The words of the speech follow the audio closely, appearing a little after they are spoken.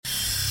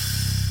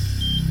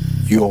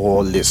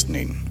You're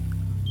listening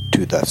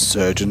to the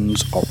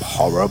Surgeons of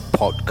Horror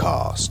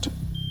podcast.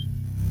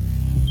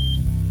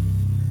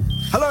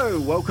 Hello,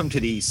 welcome to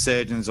the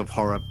Surgeons of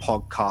Horror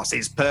podcast.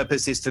 Its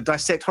purpose is to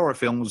dissect horror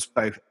films,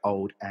 both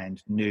old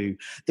and new.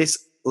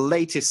 This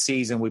latest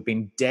season, we've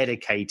been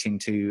dedicating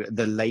to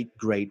the late,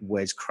 great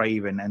Wes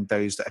Craven, and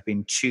those that have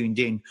been tuned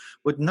in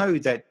would know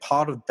that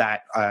part of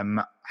that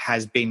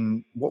has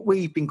been what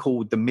we've been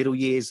called the middle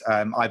years.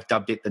 I've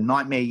dubbed it the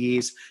nightmare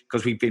years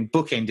because we've been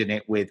bookending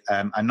it with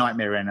A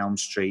Nightmare on Elm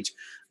Street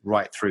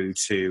right through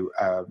to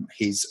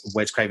his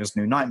Wes Craven's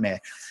New Nightmare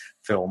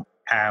film.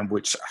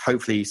 Which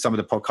hopefully some of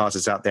the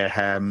podcasters out there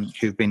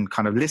who've been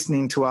kind of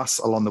listening to us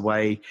along the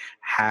way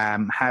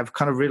have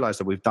kind of realized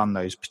that we've done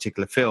those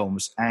particular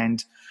films.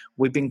 And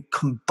we've been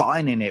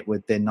combining it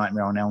with the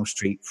Nightmare on Elm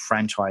Street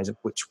franchise, of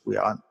which we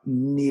are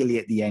nearly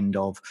at the end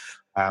of.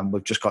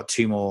 We've just got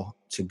 2 more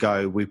to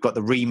go. We've got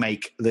the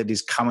remake that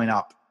is coming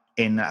up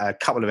in a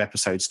couple of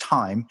episodes'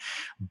 time,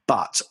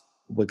 but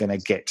we're going to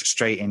get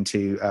straight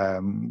into,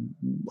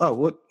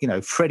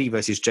 Freddy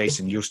versus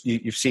Jason.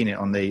 You've seen it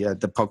on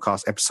the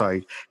podcast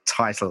episode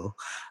title.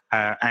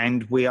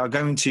 And we are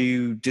going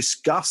to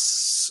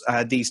discuss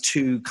these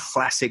 2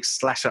 classic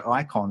slasher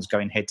icons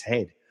going head to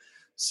head.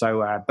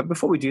 So, but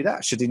before we do that,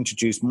 I should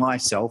introduce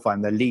myself.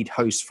 I'm the lead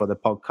host for the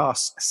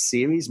podcast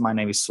series. My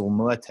name is Saul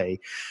Muerte,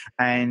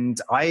 and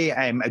I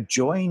am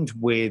joined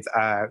with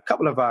a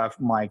couple of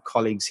my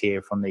colleagues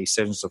here from the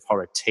Surgeons of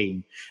Horror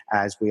team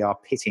as we are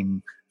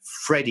pitting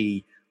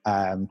Freddy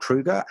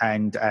Krueger,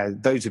 and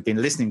those who've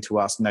been listening to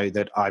us know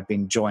that I've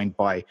been joined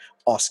by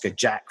Oscar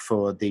Jack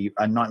for the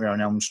Nightmare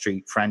on Elm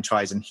Street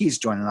franchise, and he's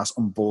joining us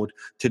on board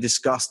to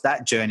discuss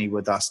that journey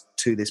with us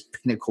to this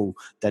pinnacle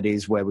that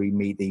is where we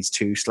meet these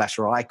 2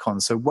 slasher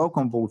icons. So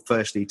welcome aboard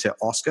firstly to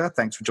Oscar.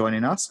 Thanks for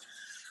joining us.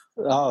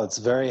 Oh, it's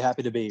very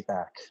happy to be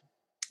back.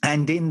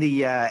 And in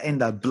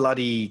the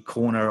bloody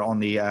corner on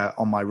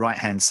my right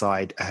hand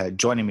side,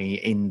 joining me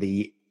in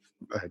the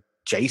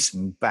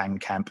Jason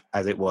Bandcamp,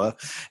 as it were,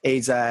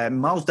 is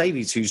Miles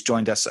Davies, who's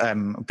joined us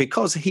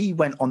because he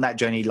went on that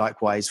journey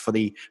likewise for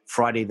the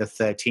Friday the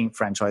 13th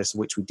franchise,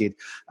 which we did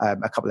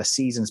a couple of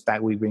seasons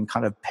back. We've been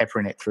kind of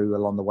peppering it through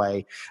along the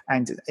way,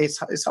 and it's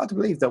hard to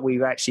believe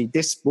that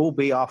this will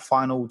be our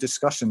final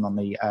discussion on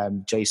the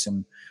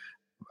Jason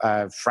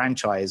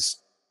franchise,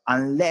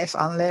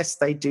 unless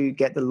they do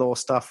get the law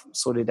stuff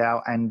sorted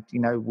out, and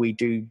we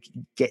do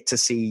get to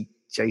see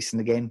Jason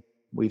again.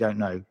 We don't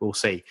know. We'll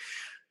see.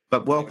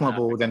 But welcome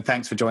aboard, and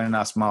thanks for joining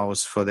us,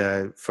 Miles, for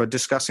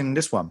discussing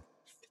this one.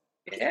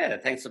 Yeah,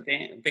 thanks for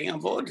being on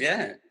board.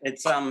 Yeah,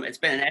 it's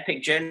been an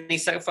epic journey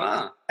so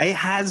far. It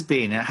has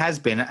been,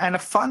 and a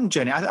fun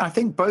journey. I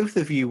think both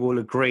of you will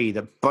agree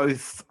that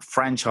both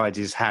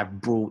franchises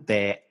have brought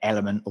their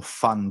element of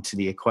fun to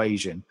the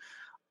equation.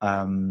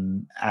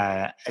 Some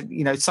have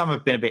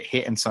been a bit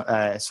hit, and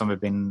some have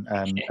been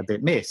a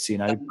bit missed.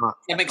 Some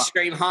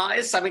extreme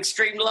highs, some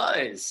extreme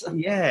lows.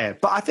 Yeah,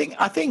 but I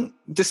think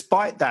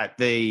despite that,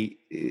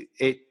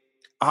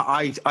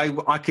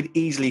 I could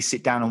easily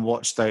sit down and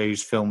watch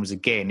those films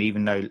again,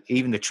 even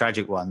the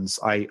tragic ones.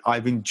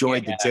 I've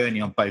enjoyed the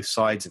journey on both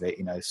sides of it.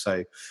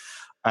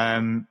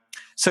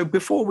 So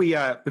before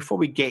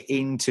we get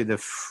into the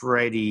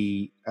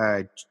Freddy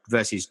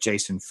versus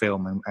Jason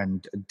film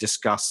and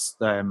discuss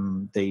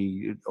and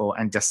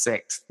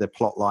dissect the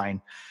plot line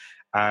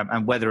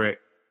and whether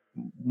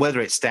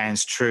it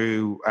stands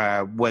true,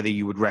 whether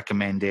you would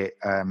recommend it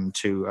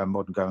to a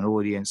modern going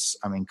audience.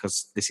 I mean,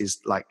 because this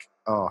is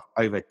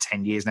over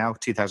 10 years now.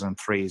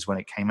 2003 is when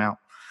it came out,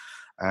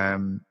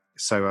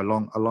 so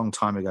a long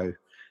time ago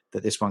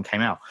that this one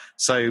came out.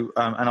 So,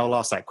 and I'll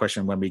ask that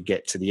question when we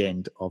get to the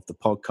end of the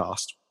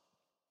podcast.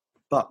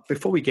 But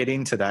before we get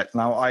into that,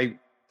 now I've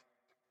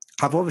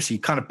obviously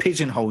kind of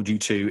pigeonholed you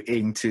 2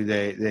 into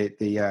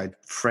the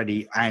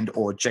Freddy and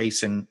or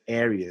Jason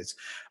areas.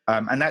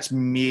 And that's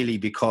merely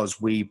because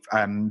we've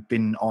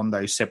been on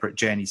those separate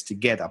journeys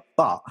together.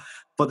 But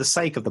for the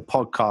sake of the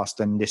podcast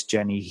and this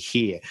journey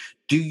here,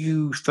 do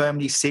you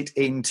firmly sit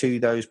into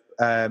those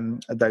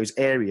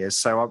areas?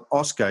 So,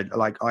 Oscar,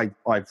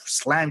 I've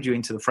slammed you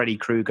into the Freddy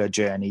Krueger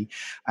journey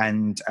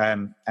and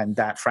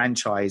that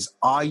franchise.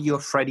 Are you a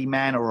Freddy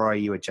man or are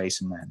you a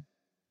Jason man?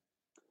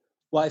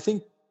 Well, I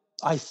think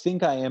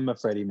I am a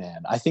Freddy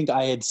man. I think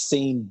I had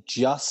seen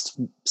just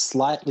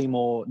slightly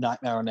more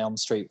Nightmare on Elm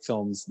Street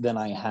films than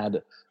I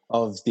had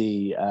of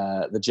the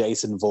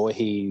Jason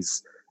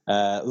Voorhees,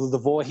 the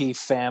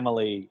Voorhees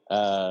family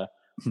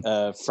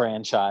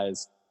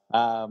franchise.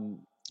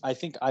 I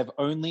think I've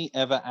only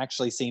ever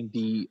actually seen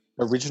the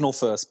original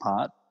first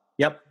part.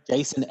 Yep,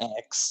 Jason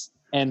X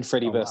and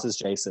Freddy versus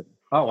Jason.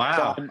 Oh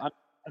wow! So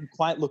I'm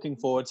quite looking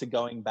forward to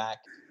going back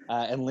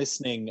and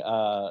listening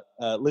to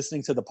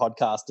the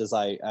podcast as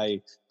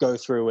I go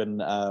through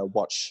and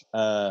watch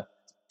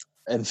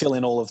and fill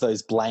in all of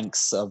those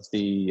blanks of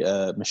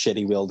the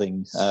machete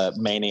wielding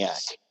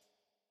maniac.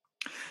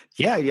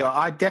 Yeah,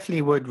 I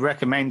definitely would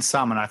recommend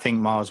some, and I think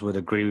Miles would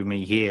agree with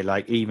me here.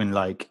 Like, even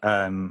like,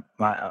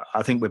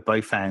 I think we're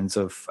both fans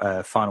of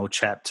Final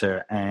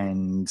Chapter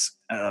and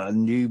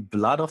New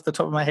Blood off the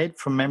top of my head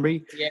from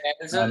memory. Yeah,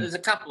 there's a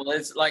couple.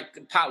 There's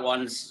like part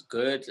one's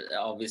good.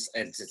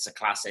 Obviously, it's a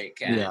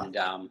classic, and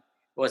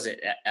what was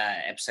it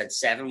episode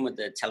 7 with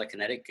the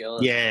telekinetic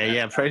girl?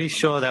 Yeah, pretty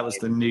sure that was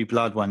the New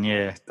Blood one.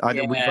 Yeah,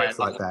 we both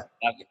like that.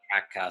 Love the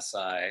cracker,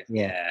 so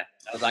yeah,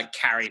 that was like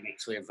Carrie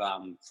mixed with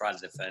Friday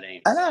the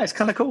 13th. I know, it's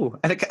kind of cool,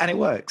 and it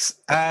works.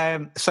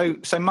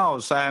 So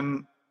Miles,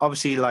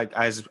 obviously, like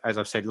as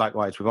I've said,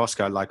 likewise with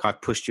Oscar, like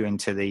I've pushed you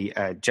into the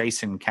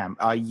Jason camp.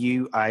 Are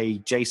you a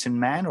Jason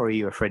man or are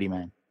you a Freddy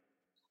man?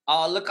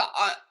 Look,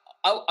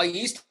 I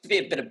used to be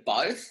a bit of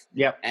both.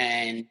 Yep.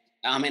 And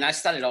I mean, I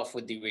started off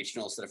with the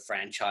original sort of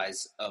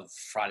franchise of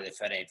Friday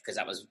the 13th because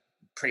that was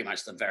pretty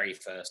much the very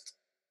first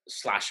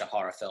slasher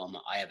horror film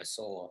I ever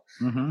saw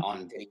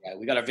on video.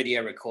 We got a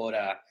video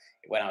recorder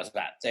when I was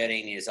about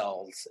 13 years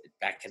old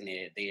back in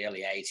the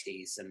early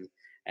 80s,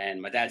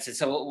 and my dad said,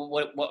 "So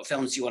what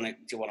films do you want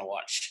to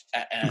watch?"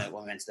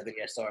 When we went to the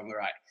video store, and we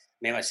were like,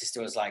 me and my sister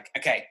was like,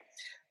 okay,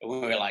 and we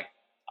were like,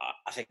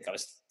 I think I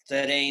was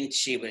 13,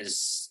 she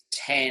was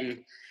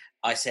 10.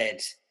 I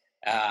said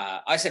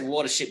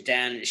Watership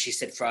Down, and she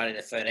said Friday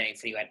the 13th, and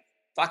he went,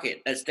 fuck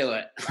it, let's do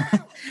it.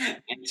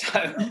 And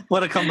so,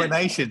 what a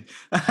combination.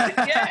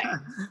 Yeah.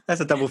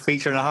 That's a double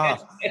feature and a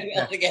half.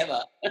 All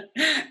together.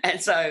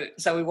 And so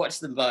we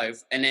watched them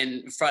both, and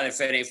then Friday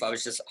the 13th I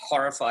was just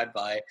horrified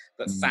by,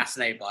 but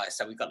fascinated by it.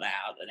 So we got that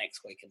out the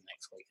next week and the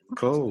next week. And the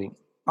cool. Next week.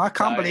 I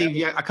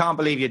can't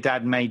believe your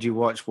dad made you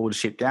watch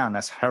Watership Down.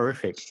 That's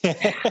horrific.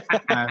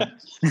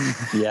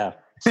 Yeah.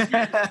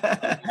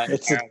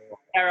 It's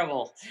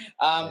terrible.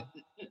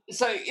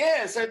 So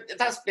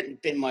that's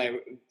been my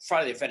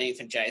Friday the 13th,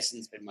 and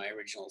Jason's been my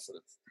original sort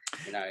of,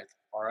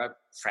 horror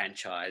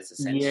franchise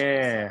essentially.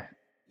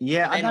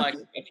 Yeah. And then like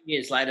a few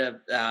years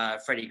later,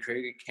 Freddy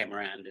Krueger came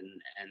around,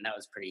 and that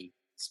was pretty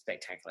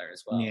spectacular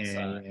as well.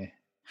 Yeah.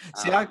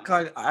 See,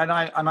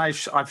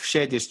 I've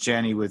shared this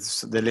journey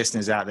with the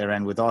listeners out there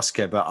and with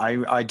Oscar, but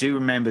I do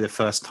remember the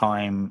first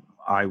time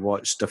I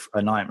watched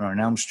A Nightmare on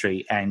Elm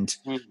Street, and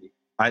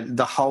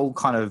the whole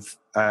kind of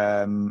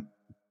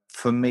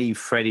for me,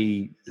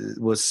 Freddy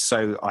was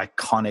so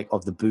iconic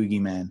of the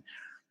boogeyman,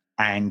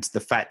 and the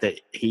fact that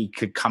he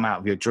could come out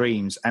of your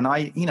dreams. And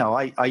I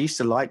used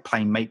to like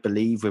playing make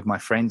believe with my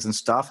friends and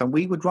stuff, and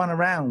we would run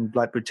around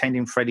like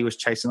pretending Freddy was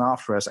chasing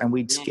after us, and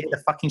we'd scare the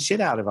fucking shit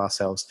out of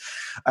ourselves.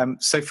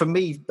 So for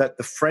me, that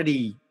the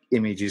Freddy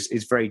image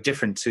is very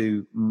different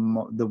to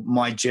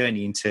my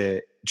journey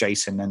into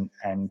Jason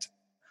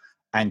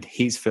and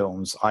his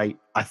films. I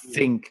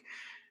think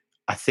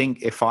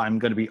if I'm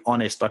going to be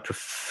honest, I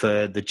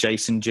prefer the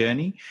Jason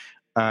journey.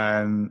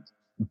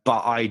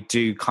 But I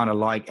do kind of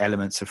like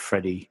elements of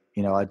Freddy.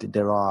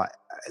 There are,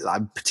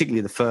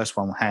 particularly the first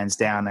one, hands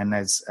down. And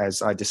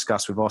as I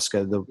discussed with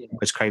Oscar, the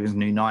Wes Craven's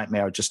New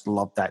Nightmare, I just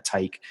love that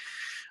take.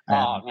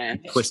 Oh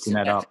man, twisting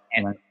that up.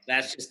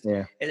 That's just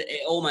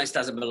it almost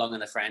doesn't belong in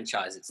the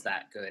franchise. It's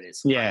that good.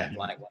 It's kind of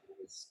like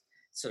it's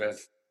sort of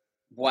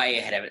way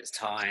ahead of its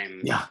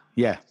time. Yeah.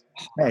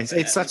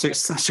 It's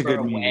such a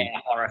good movie.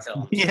 Horror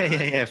film.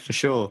 Yeah, for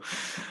sure.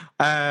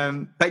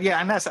 But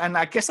yeah, and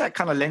I guess that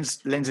kind of lends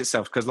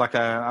itself, because like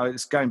I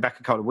was going back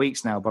a couple of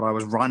weeks now, but I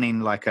was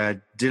running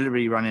a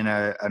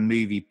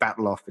movie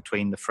battle off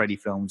between the Freddy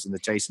films and the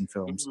Jason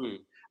films,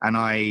 and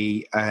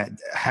I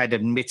had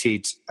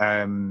admitted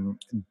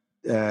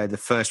the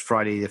first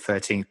Friday the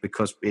 13th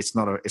because it's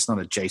not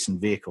a Jason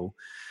vehicle.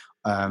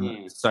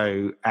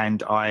 So,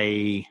 and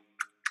I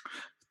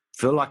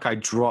feel like I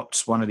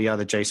dropped one of the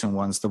other Jason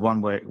ones, the one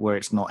where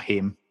it's not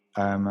him,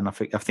 and I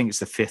think it's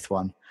the 5th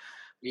one.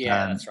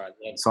 Yeah, that's right.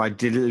 Yeah. So I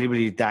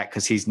deliberately did that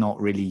because he's not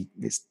really,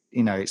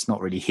 it's not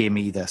really him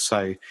either.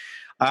 So,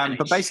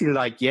 but basically,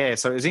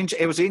 so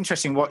it was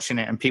interesting watching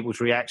it and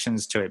people's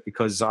reactions to it,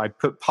 because I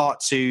put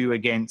part 2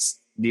 against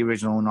the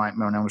original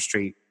Nightmare on Elm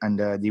Street and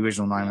the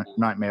original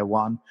Nightmare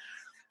 1.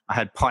 I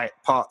had part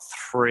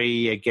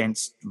 3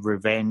 against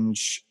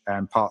Revenge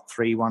and part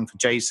 3 one for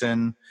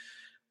Jason.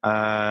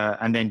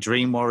 And then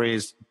Dream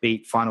Warriors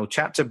beat Final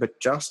Chapter, but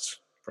just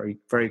very,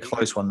 very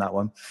close one, that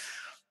one.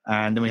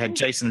 And then we had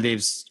Jason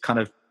Lives kind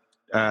of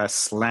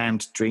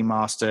slammed Dream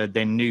Master,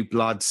 then New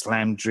Blood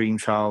slammed Dream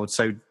Child.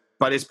 So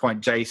by this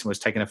point, Jason was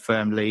taking a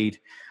firm lead.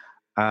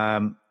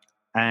 And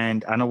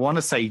I want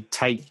to say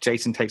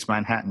Jason Takes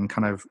Manhattan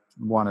kind of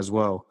won as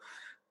well.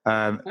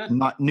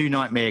 New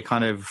Nightmare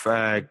kind of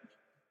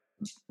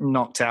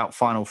knocked out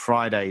Final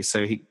Friday.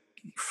 So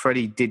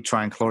Freddy did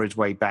try and claw his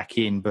way back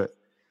in, but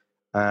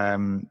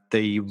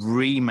the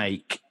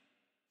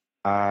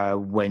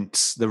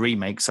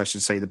remakes, I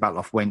should say, the Battle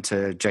Off went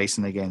to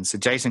Jason again. So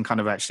Jason kind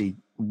of actually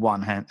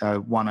won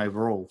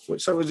overall.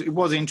 So it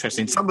was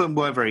interesting. Some of them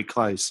were very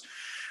close,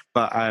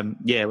 but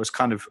it was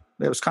kind of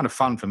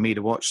fun for me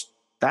to watch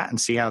that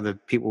and see how the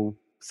people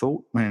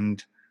thought,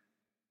 and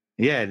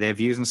their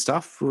views and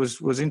stuff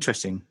was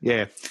interesting.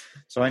 Yeah,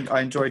 so I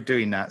enjoyed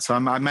doing that. So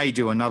I may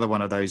do another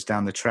one of those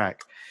down the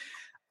track.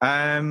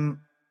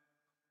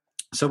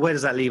 So where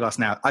does that leave us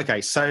now?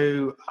 Okay,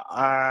 so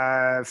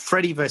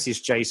Freddy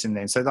versus Jason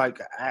then. So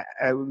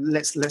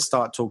let's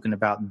start talking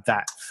about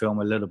that film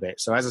a little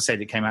bit. So as I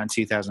said, it came out in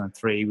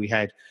 2003.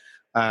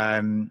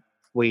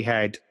 We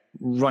had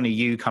Ronnie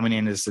Yu coming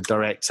in as the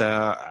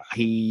director.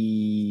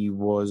 He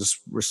was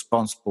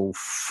responsible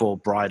for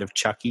Bride of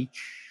Chucky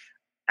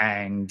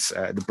and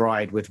The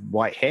Bride with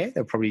White Hair.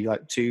 They're probably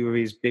like two of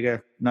his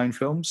bigger known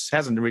films.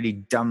 Hasn't really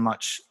done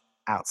much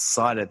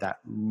outside of that,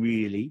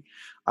 really.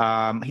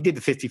 He did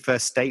The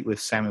 51st State with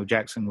Samuel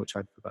Jackson, which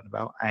I'd forgotten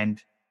about.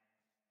 And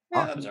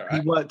that was all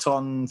right. He worked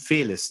on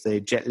Fearless, the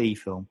Jet Li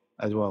film,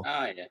 as well.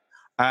 Oh, yeah.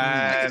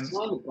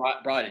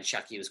 Bride of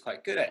Chucky was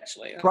quite good,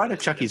 actually. Bride of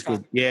Chucky's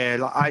good. Yeah,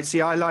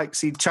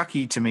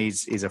 Chucky to me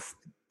is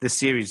the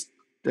series.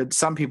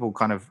 Some people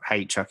kind of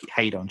hate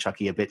on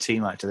Chucky a bit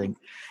too much. I think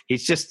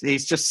he's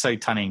just so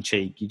tongue in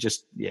cheek. You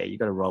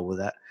got to roll with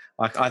that.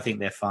 I think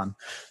they're fun.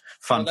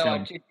 Although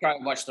film. I did try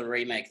and watch the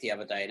remake the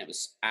other day, and it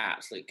was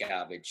absolute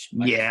garbage.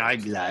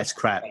 It's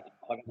crap.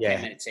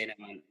 10 minutes in, and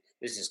I went,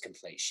 this is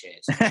complete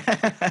shit.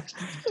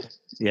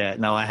 Yeah,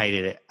 no, I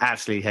hated it.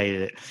 Absolutely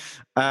hated it.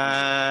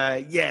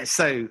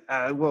 So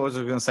what was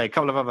I going to say? A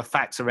couple of other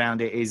facts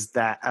around it is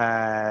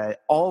that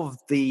of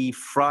the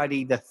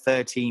Friday the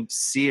 13th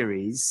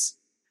series,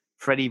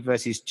 Freddy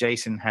versus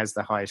Jason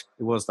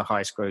was the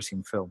highest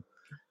grossing film.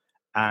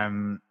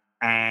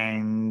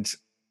 And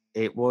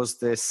it was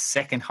the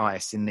second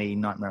highest in the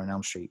Nightmare on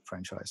Elm Street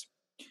franchise.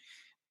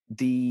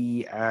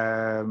 They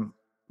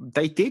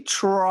did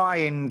try,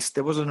 and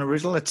there was an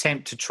original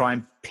attempt to try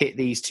and pit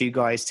these two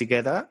guys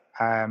together,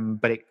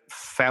 but it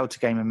failed to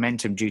gain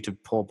momentum due to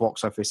poor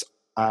box office,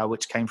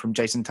 which came from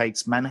Jason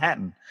Takes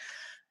Manhattan.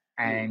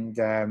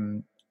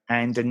 And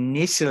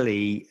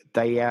initially,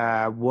 they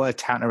were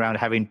touting around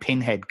having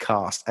Pinhead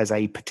cast as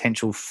a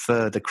potential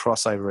further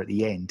crossover at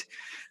the end,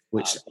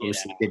 which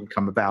obviously didn't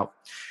come about.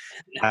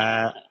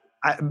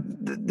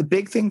 The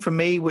big thing for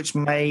me, which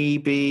may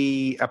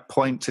be a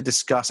point to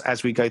discuss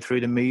as we go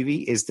through the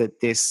movie, is that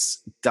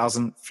this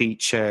doesn't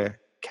feature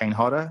Kane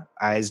Hodder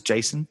as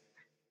Jason.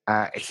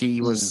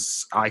 He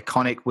was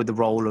iconic with the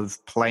role of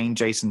playing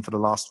Jason for the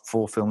last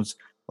 4 films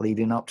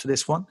leading up to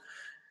this one.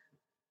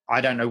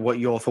 I don't know what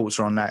your thoughts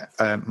are on that,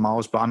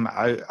 Miles, but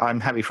I'm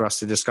happy for us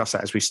to discuss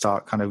that as we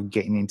start kind of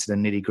getting into the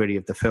nitty-gritty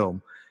of the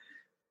film.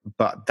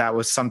 But that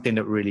was something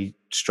that really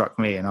struck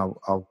me, and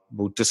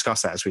we'll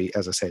discuss that as we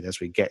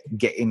get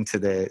into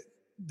the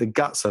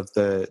guts of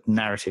the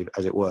narrative,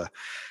 as it were.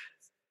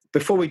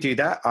 Before we do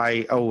that,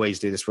 I always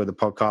do this with the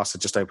podcast. I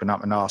just open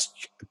up and ask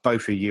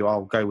both of you.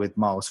 I'll go with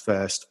Miles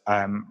first.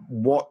 Do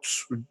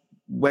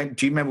you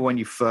remember when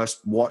you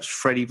first watched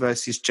Freddy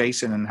versus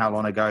Jason, and how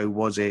long ago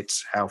was it?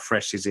 How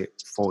fresh is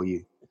it for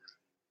you?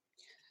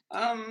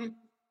 I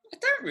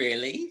don't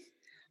really.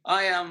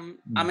 I'd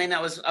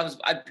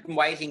been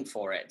waiting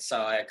for it,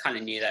 so I kind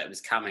of knew that it was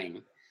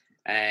coming,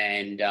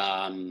 and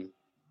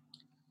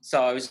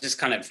so I was just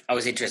I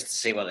was interested to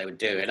see what they would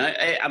do, and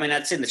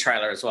I'd seen the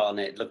trailer as well, and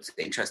it looked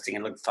interesting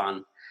and looked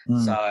fun,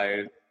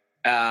 so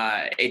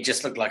it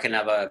just looked like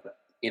another,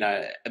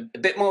 a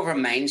bit more of a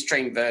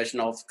mainstream version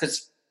of,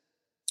 because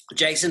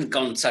Jason's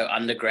gone so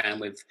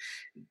underground with.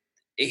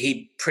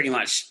 He pretty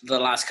much, the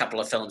last couple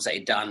of films that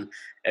he'd done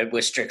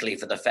were strictly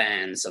for the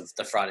fans of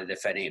the Friday the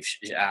 13th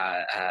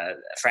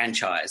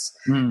franchise.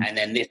 And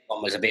then this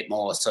one was a bit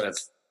more sort of,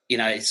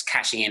 it's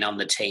cashing in on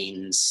the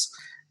teens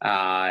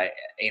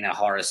in a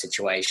horror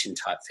situation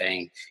type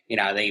thing.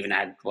 They even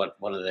had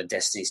one of the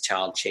Destiny's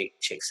Child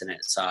chicks in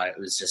it. So it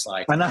was just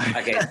like, I know.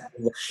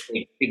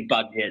 big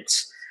budget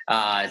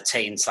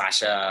teen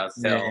slasher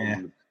film.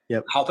 Yeah.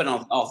 Yep. Hopping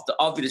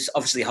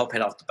obviously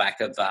hopping off the back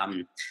of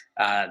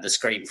the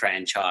Scream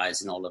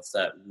franchise and all of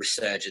the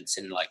resurgence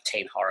in like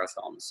teen horror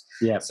films.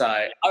 Yeah. So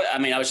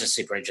I was just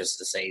super interested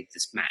to see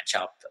this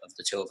matchup of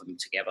the two of them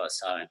together.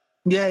 So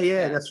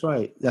yeah. That's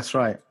right.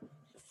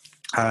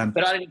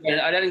 But I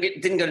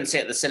didn't go and see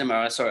it at the cinema.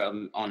 I saw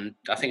it on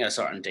I think I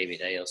saw it on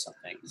DVD or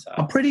something. So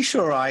I'm pretty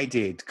sure I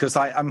did, because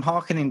I'm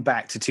hearkening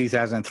back to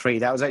 2003.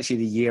 That was actually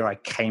the year I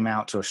came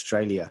out to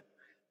Australia.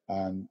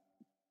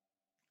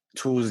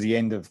 Towards the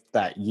end of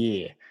that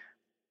year,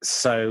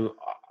 so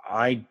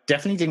I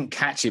definitely didn't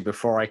catch it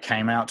before I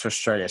came out to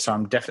Australia. So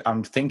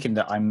I'm thinking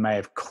that I may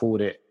have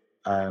caught it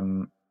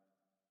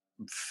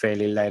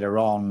fairly later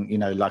on,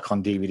 like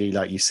on DVD,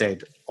 like you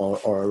said,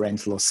 or a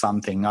rental or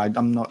something. I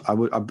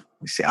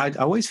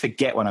always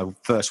forget when I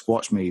first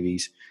watch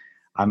movies.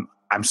 I'm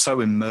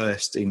so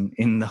immersed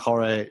in the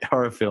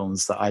horror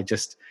films that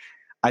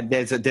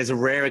there's a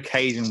rare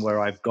occasion where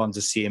I've gone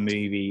to see a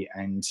movie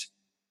and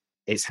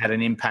it's had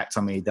an impact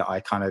on me that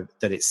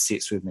it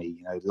sits with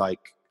me,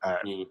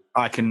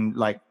 I can,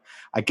 I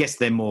guess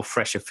they're more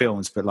fresher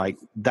films, but like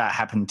that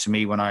happened to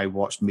me when I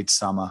watched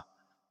Midsommar.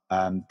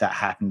 That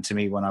happened to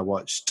me when I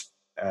watched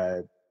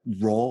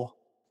Raw,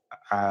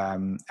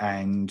 and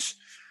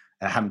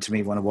it happened to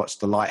me when I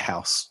watched The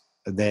Lighthouse.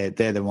 They're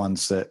the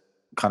ones that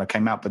kind of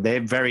came out, but they're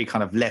very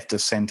kind of left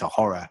of center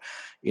horror.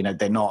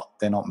 They're not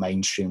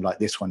mainstream like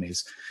this one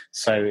is.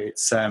 So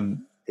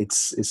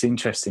it's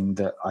interesting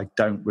that I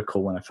don't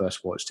recall when I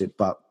first watched it,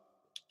 but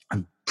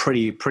I'm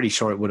pretty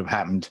sure it would have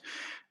happened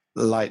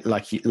like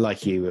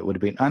you. It would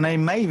have been, and they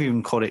may have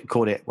even caught it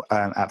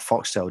at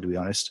Foxtel, to be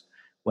honest,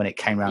 when it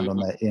came around on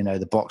the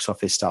the box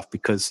office stuff,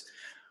 because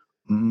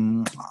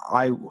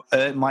my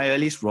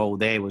earliest role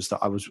there was that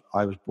I was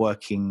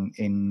working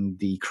in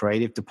the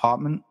creative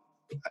department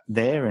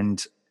there,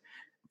 and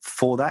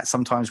for that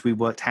sometimes we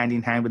worked hand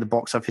in hand with the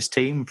box office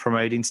team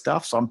promoting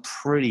stuff. So I'm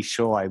pretty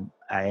sure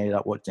I ended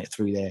up watching it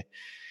through there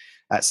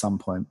at some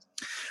point.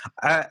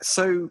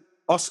 So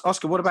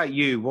Oscar, what about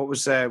you? What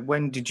was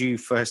when did you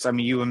first? I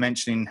mean, you were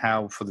mentioning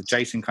how for the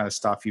Jason kind of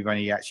stuff, you've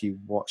only actually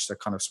watched a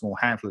kind of small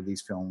handful of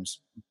these films,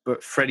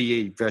 but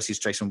Freddy versus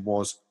Jason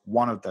was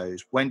one of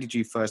those. When did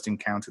you first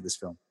encounter this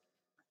film?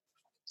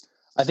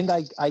 I think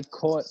I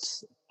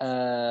caught.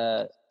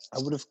 I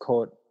would have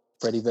caught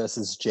Freddy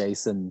versus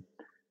Jason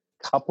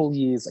a couple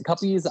years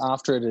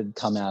after it had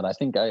come out. I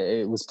think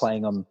it was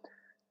playing on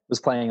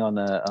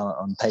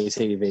on pay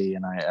TV,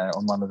 and I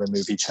on one of the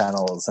movie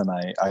channels, and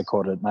I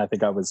caught it, and I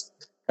think I was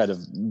kind of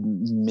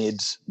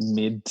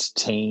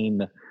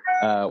mid-teen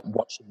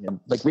watching it.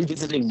 Like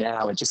revisiting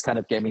now, it just kind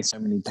of gave me so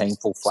many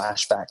painful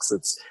flashbacks.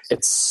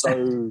 It's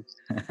so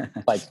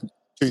like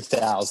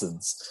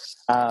 2000s.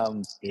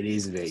 It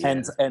is a bit,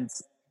 yeah.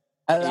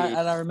 and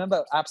I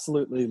remember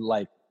absolutely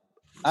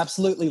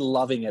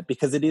loving it,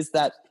 because it is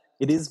that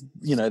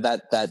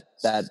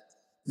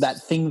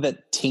thing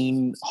that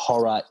teen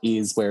horror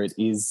is, where it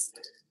is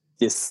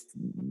this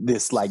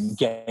like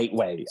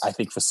gateway, I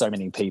think, for so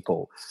many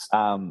people.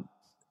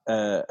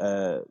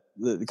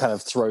 It kind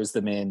of throws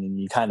them in, and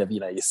you kind of,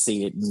 you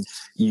see it, and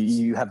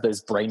you have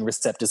those brain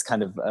receptors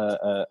kind of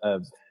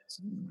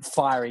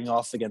firing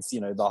off against,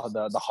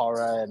 the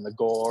horror and the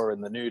gore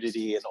and the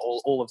nudity and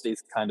all of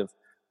these kind of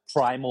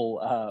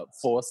primal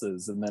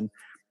forces. And then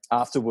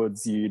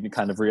afterwards you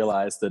kind of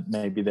realize that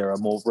maybe there are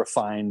more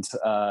refined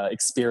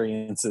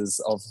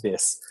experiences of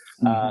this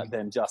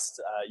than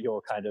just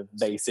your kind of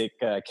basic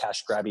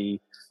cash grabby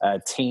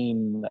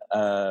teen,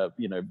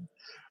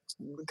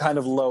 kind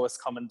of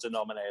lowest common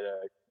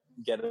denominator,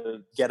 get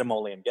them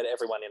all in, get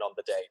everyone in on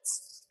the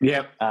dates.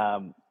 Yeah.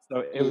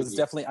 So it was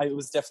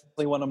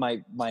definitely one of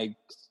my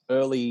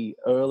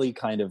early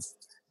kind of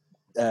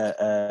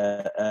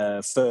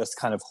first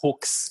kind of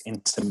hooks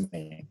into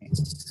me.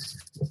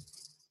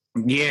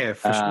 Yeah,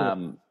 for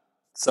sure.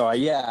 So I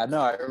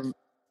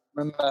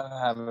remember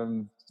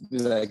having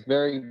like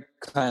very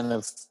kind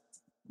of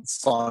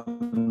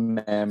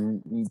fond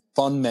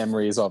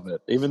memories of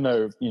it, even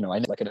though I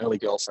had like an early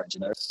girlfriend.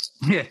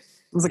 Yeah, it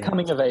was a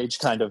coming of age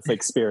kind of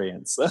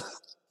experience.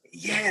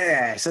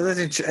 Yeah, so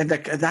that's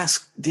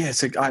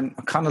So I'm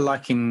kind of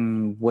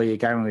liking where you're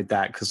going with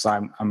that, because I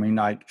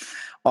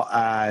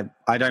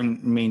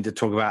don't mean to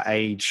talk about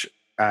age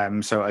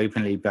so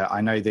openly, but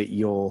I know that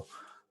you're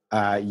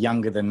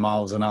younger than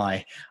Miles and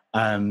I,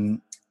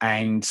 and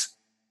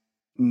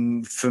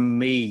for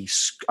me,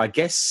 I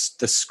guess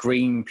the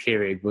Scream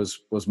period was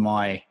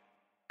my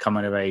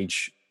coming of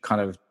age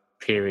kind of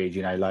period.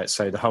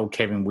 So the whole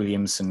Kevin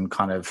Williamson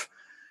kind of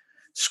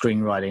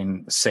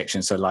screenwriting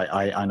section. So like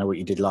I Know What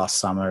You Did Last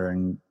Summer,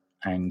 and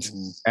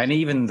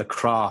even The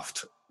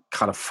Craft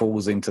kind of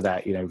falls into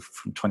that,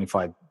 from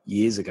 25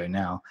 years ago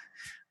now.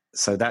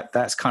 So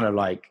that's kind of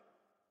like,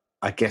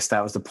 I guess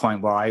that was the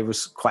point where I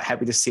was quite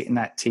happy to sit in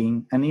that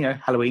team. And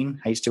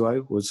Halloween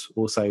H2O was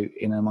also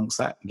in amongst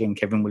that. Again,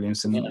 Kevin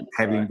Williamson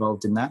heavily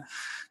involved in that.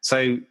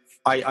 So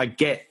I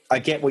get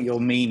what you're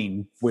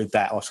meaning with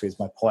that, Oscar, is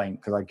my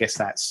point, because I guess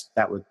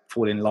that would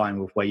fall in line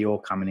with where you're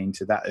coming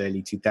into, that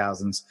early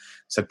 2000s.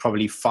 So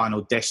probably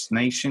Final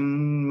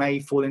Destination may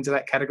fall into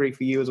that category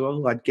for you as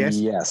well, I'd guess.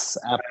 Yes,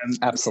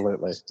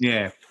 absolutely.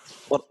 Yeah.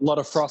 A lot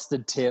of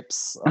frosted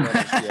tips.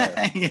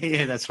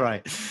 Yeah, that's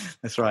right.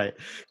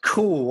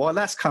 Cool. Well,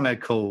 that's kind of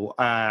cool,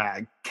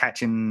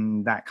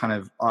 catching that kind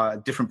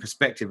of different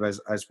perspective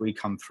as we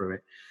come through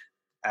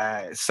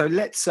it. So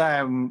let's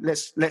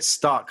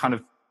start kind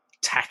of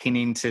tacking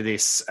into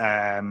this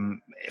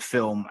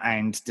film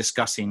and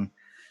discussing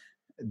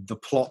the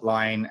plot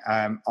line.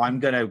 I'm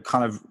going to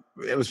kind of,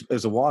 it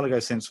was a while ago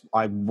since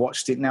I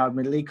watched it now,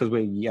 admittedly, because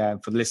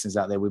for the listeners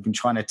out there, we've been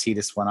trying to tee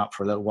this one up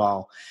for a little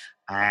while.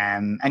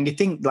 And you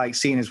think, like,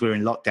 seeing as we're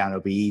in lockdown, it'll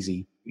be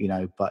easy,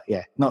 but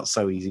yeah, not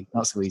so easy.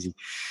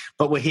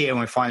 But we're here, and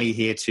we're finally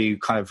here to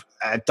kind of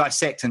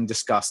dissect and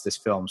discuss this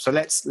film. So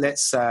let's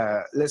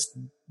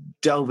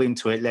delve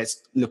into it.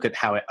 Let's look at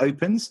how it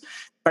opens,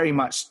 very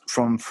much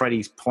from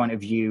Freddy's point of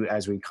view.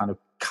 As we kind of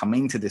come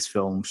into this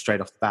film straight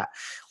off the bat,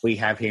 we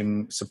have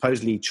him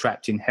supposedly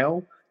trapped in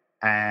hell,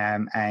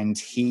 and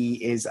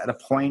he is at a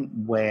point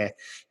where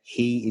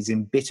he is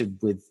embittered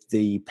with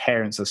the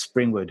parents of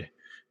Springwood,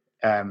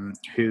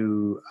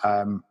 who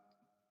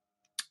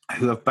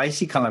have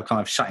basically kind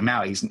of shut him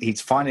out.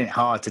 He's finding it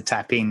hard to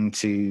tap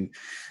into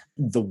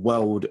the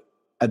world,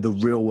 the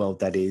real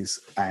world that is,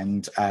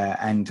 and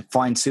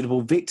find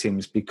suitable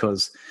victims,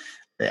 because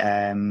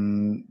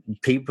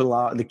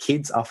the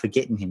kids are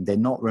forgetting him. They're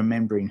not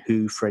remembering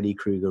who Freddy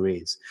Krueger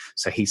is.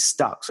 So he's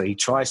stuck. So he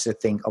tries to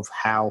think of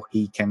how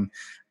he can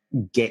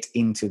get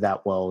into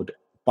that world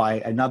by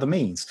another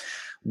means,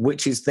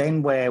 which is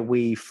then where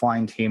we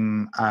find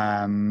him.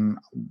 So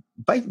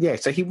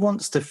he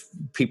wants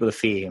people to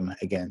fear him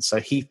again. So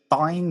he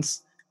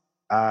finds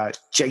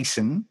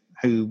Jason,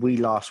 who we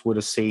last would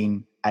have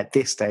seen at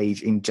this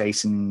stage in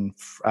Jason.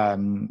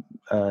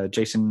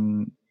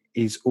 Jason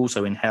is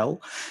also in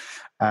hell,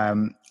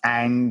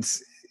 and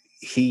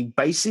he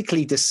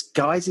basically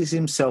disguises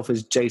himself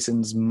as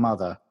Jason's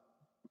mother,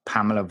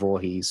 Pamela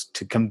Voorhees,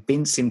 to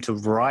convince him to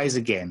rise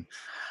again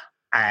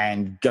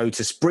and go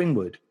to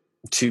Springwood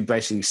to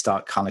basically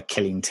start kind of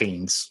killing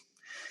teens.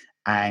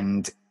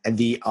 And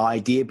the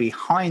idea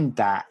behind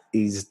that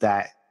is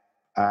that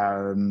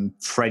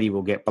Freddy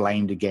will get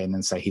blamed again,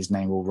 and so his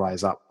name will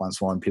rise up once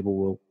more, and people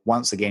will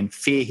once again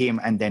fear him,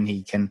 and then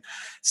he can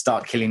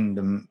start killing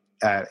them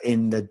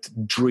in the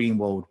dream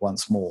world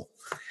once more.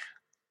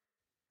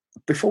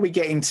 Before we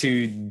get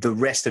into the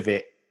rest of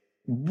it,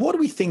 what do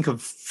we think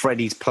of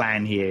Freddy's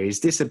plan here?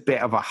 Is this a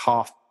bit of a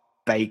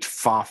half-baked,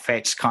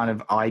 far-fetched kind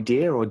of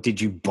idea, or did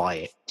you buy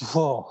it?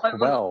 Oh,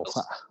 well.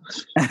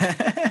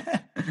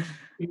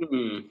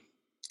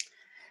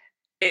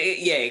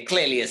 It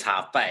clearly is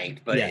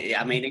half-baked, but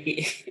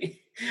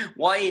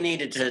why he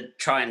needed to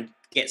try and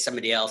get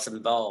somebody else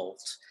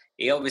involved,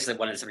 he obviously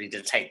wanted somebody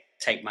to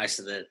take most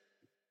of the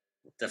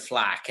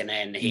flack, and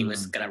then he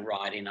was going to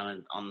ride in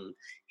on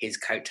his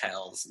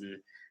coattails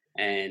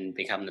and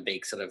become the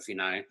big sort of,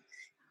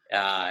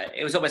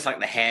 it was almost like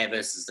the hare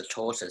versus the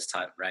tortoise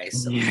type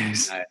race.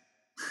 Yes.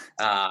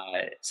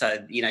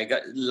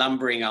 Got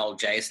lumbering old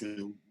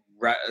Jason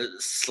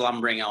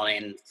slumbering on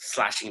in,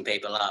 slashing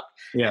people up,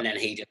 and then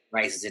he just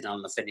races it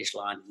on the finish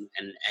line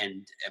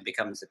and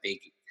becomes a big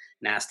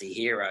nasty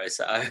hero.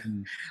 So I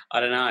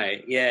don't know.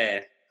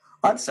 Yeah.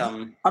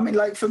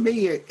 For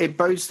me, it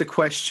bodes the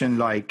question,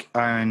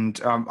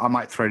 and I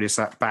might throw this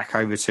back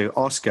over to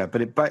Oscar,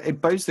 but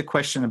it bodes the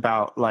question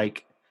about,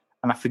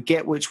 and I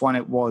forget which one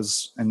it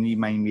was, and you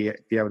may be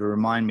able to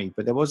remind me,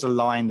 but there was a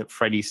line that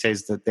Freddy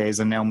says that there's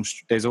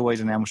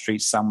always an Elm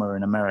Street somewhere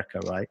in America,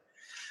 right?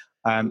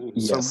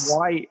 Yes. So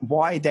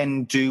why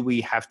then do we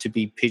have to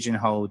be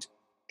pigeonholed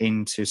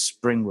into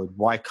Springwood?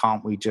 Why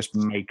can't we just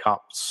make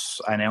up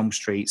an Elm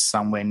Street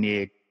somewhere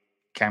near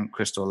Camp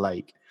Crystal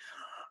Lake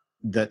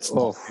that's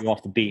not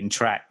off the beaten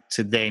track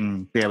to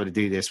then be able to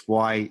do this?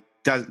 Why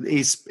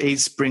is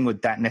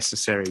Springwood that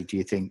necessary, do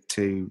you think,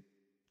 to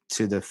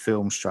the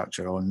film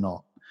structure, or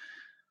not?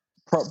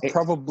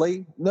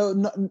 Probably. No,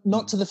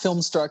 not to the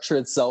film structure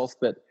itself,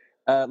 but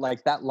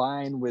that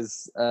line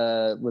was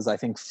I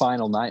think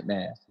Final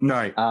Nightmare.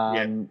 No.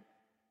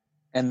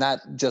 And that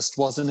just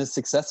wasn't as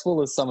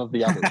successful as some of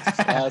the others.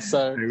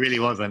 So it really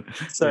wasn't.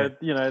 So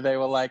they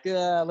were like,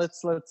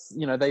 let's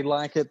they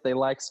like it. They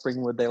like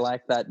Springwood. They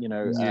like that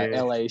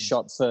LA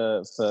shot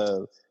for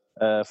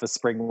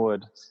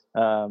Springwood,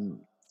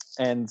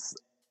 and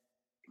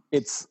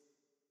it's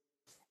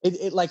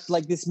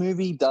like this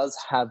movie does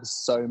have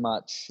so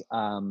much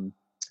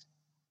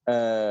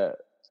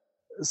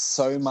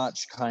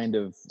kind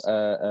of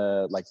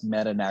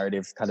meta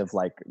narrative, kind of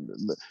like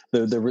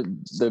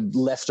the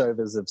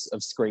leftovers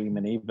of Scream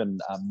and even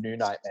New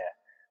Nightmare,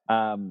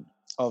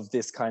 of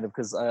this kind of,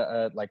 because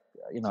I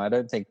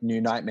don't think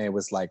New Nightmare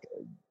was like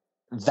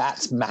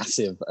that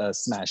massive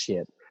smash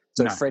hit.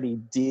 So Freddy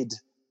did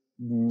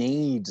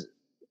need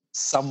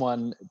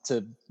someone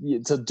to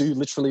do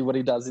literally what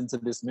he does into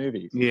this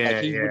movie.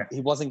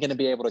 He wasn't going to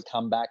be able to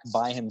come back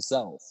by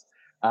himself.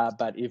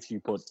 But if you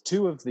put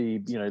two of the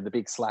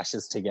big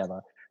slashers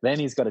together, then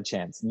he's got a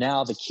chance.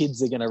 Now the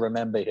kids are going to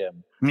remember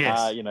him.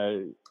 Yes.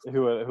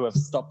 Who have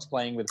stopped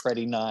playing with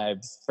Freddy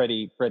knives,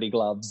 Freddy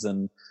gloves,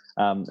 and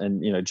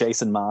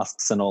Jason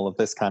masks and all of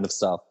this kind of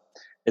stuff.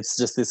 It's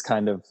just this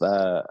kind of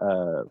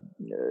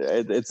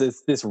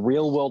it's this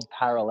real world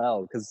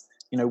parallel, because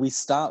we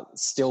start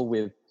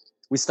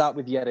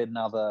with yet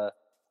another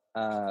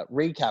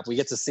recap. We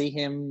get to see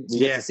him. We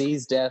get to see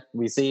his death.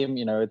 We see him.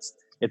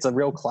 It's a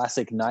real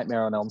classic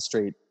Nightmare on Elm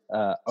Street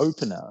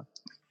opener.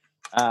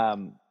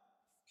 And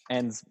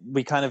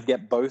we kind of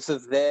get both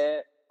of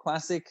their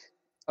classic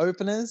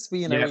openers.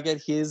 We get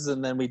his,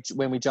 and then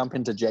when we jump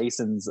into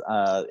Jason's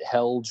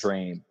Hell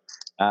Dream,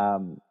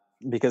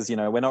 because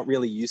we're not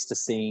really used to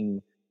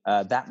seeing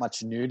that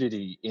much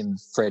nudity in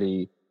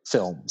Freddy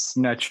films.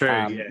 No,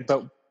 true.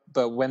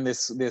 But when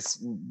this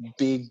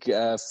big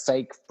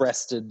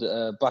fake-breasted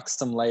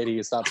buxom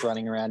lady starts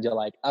running around, you're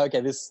like, okay,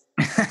 this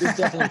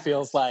definitely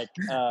feels like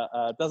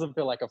doesn't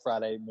feel like a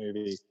Friday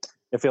movie.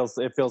 It feels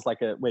like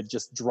we're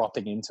just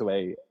dropping into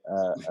a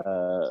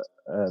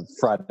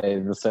Friday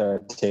the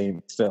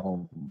 13th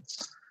film.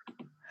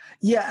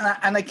 Yeah,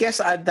 and I guess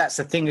that's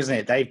the thing, isn't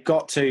it? They've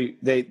got to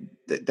they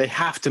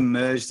have to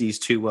merge these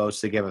two worlds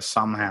together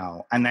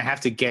somehow, and they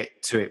have to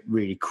get to it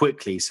really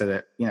quickly so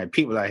that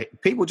people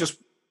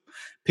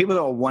people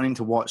that are wanting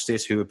to watch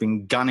this, who have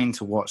been gunning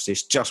to watch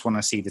this, just want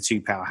to see the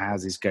two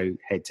powerhouses go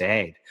head to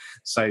head.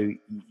 So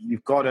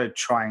you've got to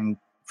try and,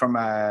 from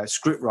a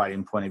script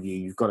writing point of view,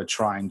 you've got to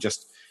try and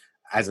just,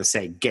 as I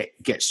say,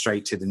 get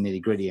straight to the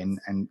nitty gritty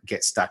and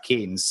get stuck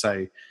in.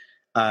 So,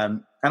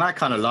 and I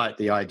kind of like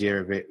the idea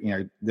of it,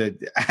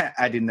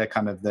 adding the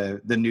kind of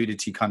the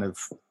nudity kind of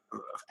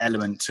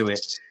element to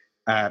it.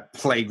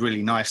 Played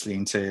really nicely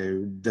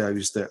into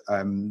those that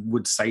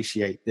would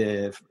satiate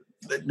the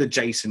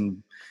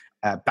Jason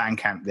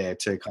Bandcamp there,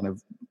 to kind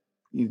of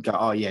go,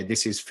 oh yeah,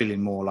 this is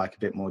feeling more like a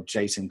bit more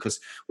Jason, because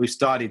we've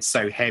started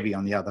so heavy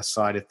on the other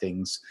side of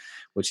things,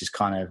 which is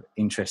kind of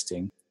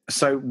interesting.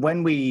 So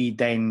when we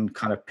then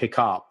kind of pick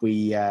up,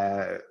 we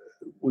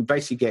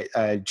basically get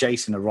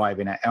Jason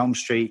arriving at Elm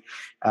Street.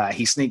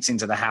 He sneaks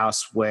into the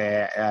house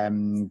where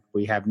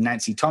we have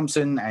Nancy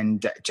Thompson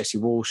and Jesse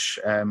Walsh,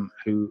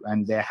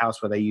 and their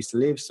house where they used to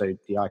live, so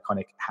the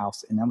iconic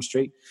house in Elm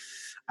Street.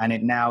 And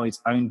it now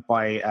is owned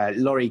by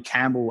Laurie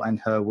Campbell and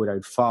her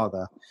widowed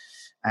father.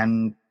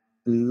 And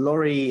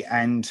Laurie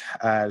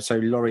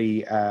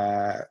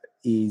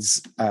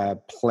is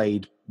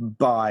played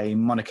by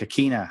Monica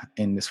Keena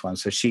in this one.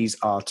 So she's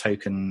our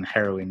token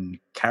heroine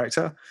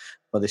character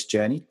for this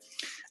journey.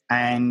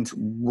 And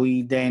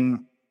we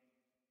then,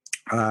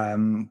 so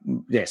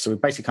we're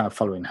basically kind of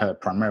following her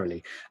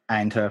primarily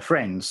and her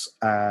friends.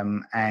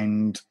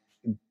 And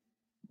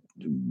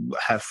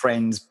her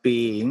friends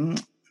being,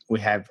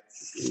 we've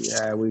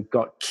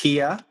got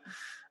Kia.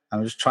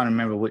 I'm just trying to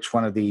remember which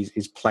one of these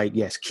is played.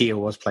 Yes, Kia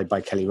was played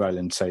by Kelly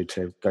Rowland. So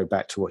to go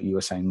back to what you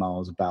were saying,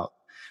 Miles, about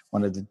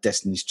one of the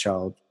Destiny's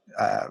Child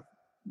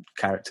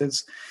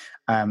characters.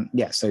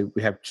 So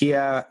we have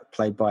Kia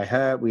played by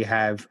her. We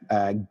have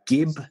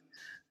Gib,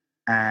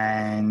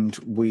 and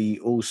we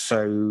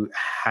also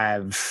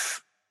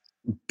have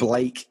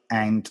Blake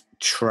and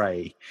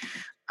Trey.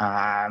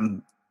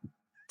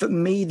 For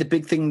me, the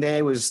big thing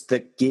there was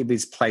that Gib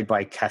is played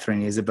by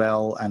Catherine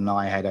Isabel, and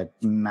I had a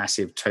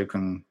massive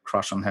token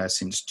crush on her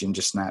since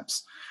Ginger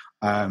Snaps.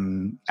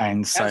 And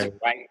so, that's a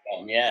great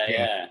film.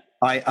 Yeah.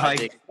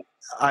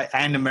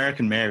 And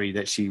American Mary,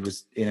 that she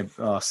was in a.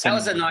 That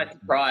was a nice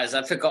surprise.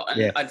 I'd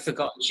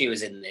forgotten she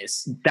was in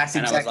this. That's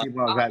exactly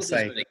what I was about to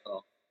say. Really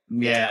cool.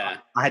 Yeah,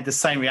 I had the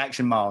same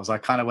reaction, Miles. I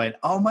kind of went,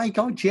 "Oh my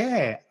god,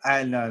 yeah!"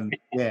 And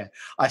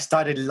I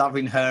started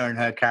loving her and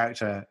her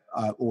character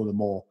all the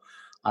more.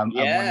 I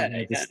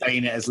wanted to stay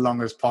in it as long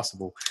as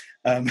possible.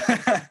 But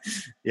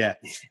yeah,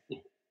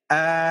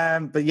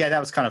 that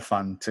was kind of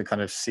fun to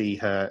kind of see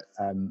her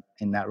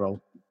in that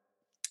role.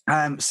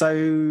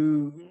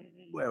 So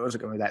where was I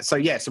going with that?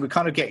 So so we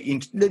kind of get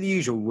into the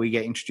usual. We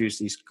get introduced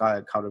to these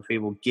kind of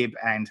people. Gib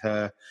and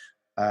her.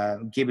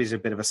 Gib is a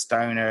bit of a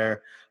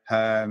stoner,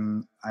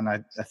 and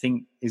I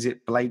think, is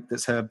it Blake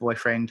that's her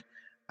boyfriend?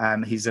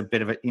 He's a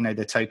bit of a,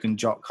 the token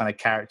jock kind of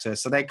character.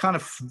 So they're kind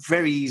of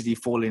very easily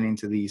falling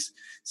into these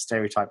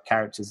stereotype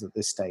characters at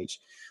this stage.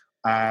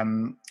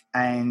 But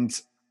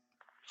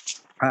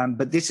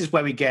this is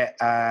where we get,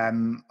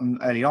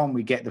 early on,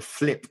 we get the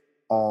flip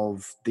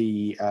of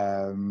the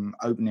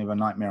opening of A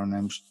Nightmare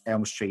on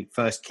Elm Street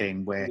first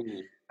killing, where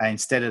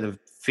instead of the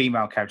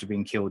female character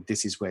being killed,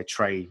 this is where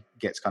Trey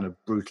gets kind of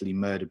brutally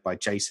murdered by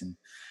Jason,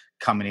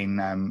 coming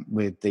in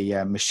with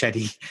the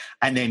machete,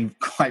 and then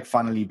quite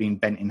funnily being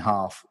bent in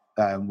half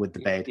with the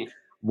bed,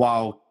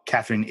 while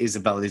Catherine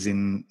Isabel is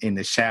in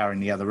the shower in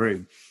the other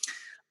room.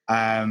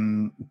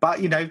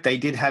 But they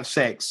did have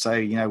sex, so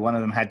one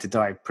of them had to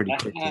die pretty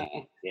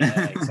quickly.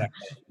 Yeah, exactly.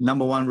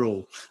 Number one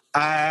rule.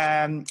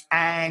 And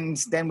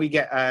then we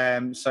get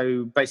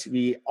so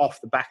basically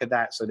off the back of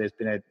that, so there's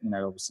been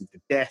obviously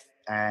the death,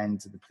 and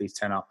the police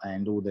turn up,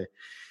 and all the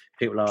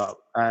people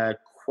are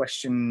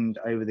questioned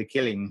over the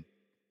killing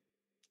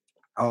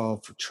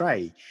of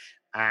Trey.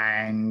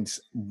 And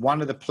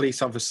one of the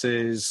police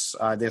officers,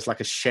 there's like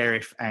a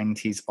sheriff and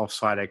his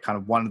offsider, kind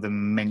of one of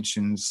them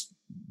mentions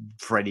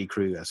Freddy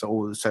Krueger.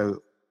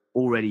 So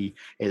already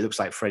it looks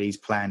like Freddy's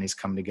plan is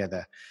coming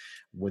together,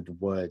 with the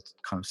word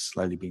kind of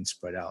slowly being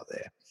spread out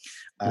there.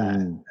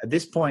 At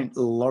this point,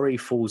 Laurie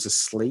falls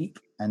asleep,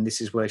 and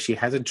this is where she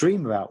has a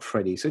dream about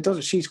Freddy.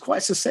 So she's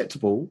quite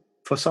susceptible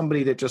for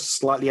somebody that just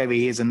slightly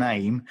overhears a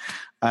name,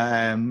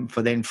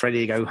 for then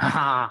Freddy to go,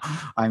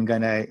 I'm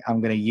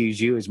gonna use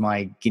you as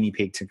my guinea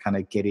pig to kind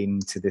of get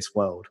into this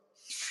world.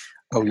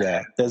 Oh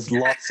yeah, there's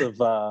lots of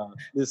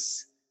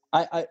this.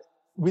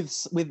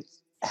 With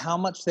how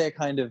much they're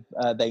kind of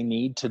they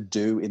need to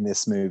do in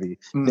this movie,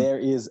 there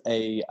is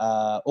a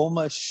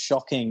almost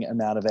shocking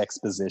amount of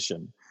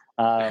exposition.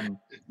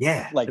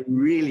 Like it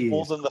really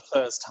more than the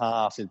first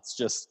half. It's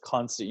just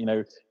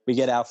constant. We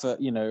get our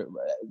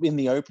in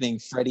the opening,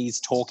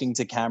 Freddy's talking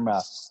to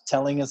camera,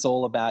 telling us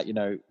all about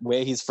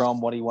where he's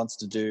from, what he wants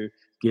to do,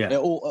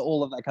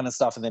 all of that kind of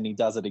stuff, and then he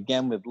does it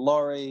again with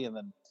Laurie, and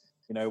then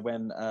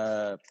when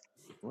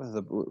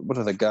what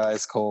are the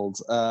guys called?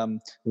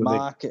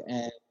 Mark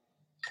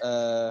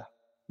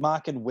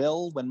and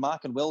Will. When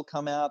Mark and Will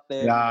come out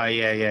there,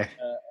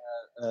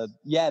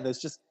 there's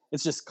just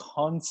it's just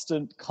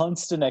constant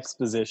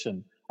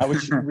exposition.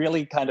 which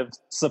really kind of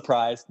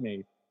surprised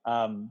me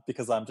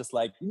because I'm just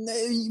like, no,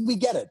 we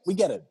get it.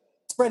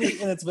 It's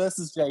Freddy and it's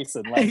versus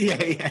Jason. Like,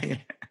 yeah.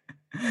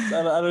 I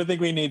don't think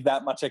we need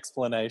that much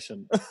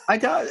explanation.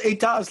 It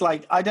does.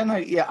 Like, I don't know.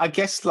 Yeah, I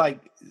guess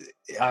like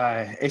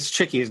it's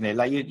tricky, isn't it?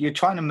 Like you're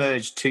trying to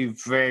merge two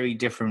very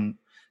different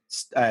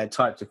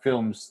types of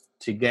films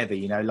together.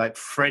 You know, like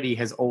Freddy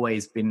has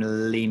always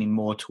been leaning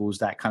more towards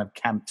that kind of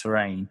camp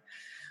terrain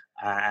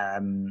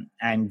and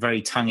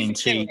very tongue in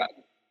cheek.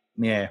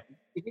 Yeah.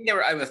 You think they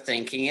were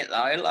overthinking it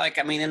though? Like,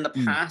 I mean, in the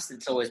past,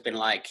 it's always been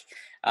like,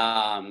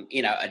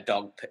 a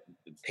dog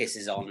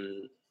pisses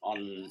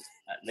on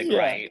the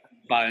grey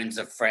bones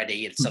of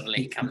Freddy, and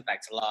suddenly he comes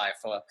back to life,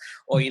 or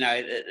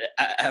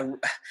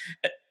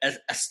a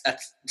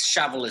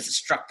shovel is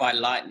struck by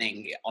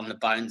lightning on the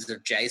bones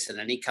of Jason,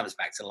 and he comes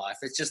back to life.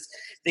 It's just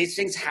these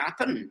things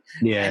happen,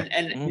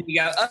 and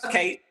you go,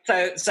 okay,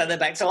 so they're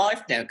back to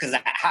life now because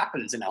that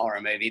happens in a horror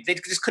movie. They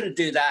just couldn't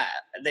do that.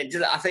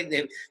 I think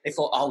they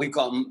thought, oh, we've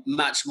got a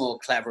much more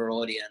clever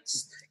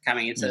audience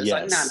coming into it. It's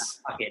like, no,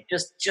 fuck it,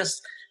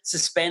 just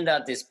suspend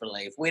our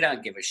disbelief. We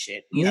don't give a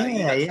shit. You know, some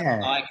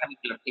guy coming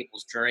into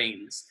people's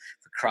dreams,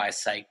 for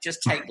Christ's sake.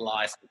 Just take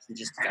license and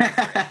just go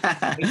for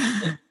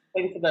it.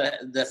 Think for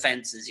the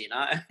fences, you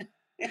know?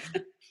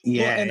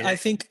 I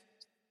think...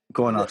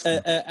 Go on,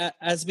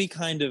 as we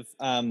kind of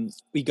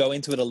we go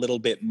into it a little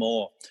bit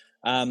more,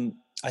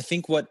 I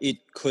think what it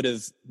could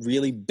have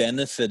really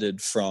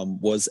benefited from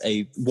was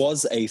a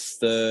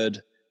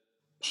third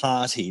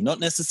party, not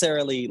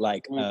necessarily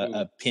like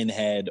a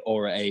Pinhead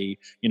or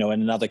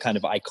another kind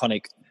of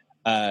iconic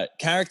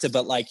character,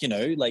 but like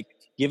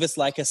give us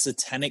like a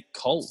satanic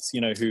cult,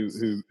 who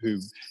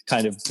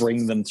kind of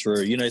bring them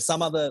through,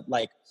 some other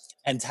like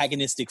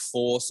antagonistic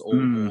force or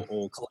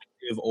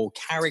collective or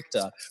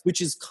character, which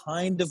is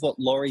kind of what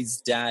Laurie's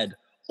dad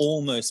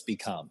almost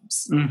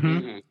becomes.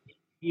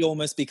 He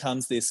almost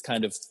becomes this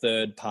kind of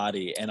third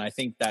party, and I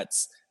think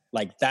that's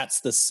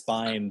the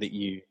spine that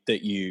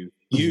you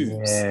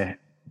use.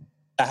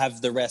 To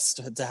have the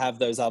rest, to have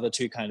those other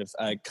two kind of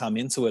come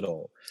into it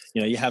all.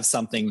 You have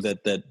something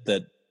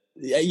that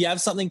you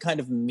have something kind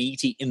of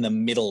meaty in the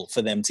middle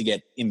for them to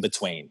get in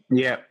between.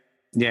 Yeah,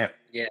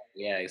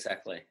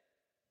 exactly.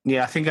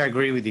 Yeah, I think I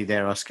agree with you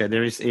there, Oscar.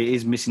 It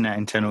is missing that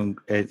internal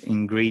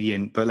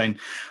ingredient. But then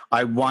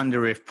I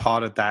wonder if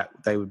part of that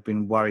they would have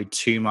been worried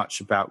too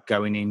much about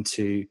going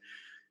into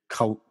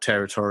cult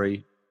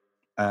territory.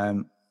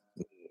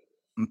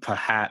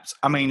 Perhaps.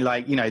 I mean,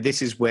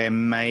 this is where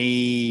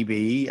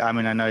maybe, I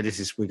know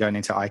we're going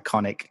into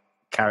iconic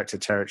character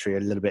territory a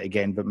little bit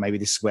again, but maybe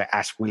this is where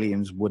Ash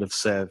Williams would have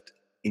served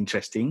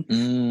interesting,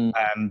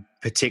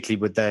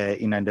 particularly with the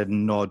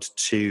nod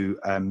to,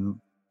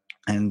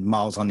 and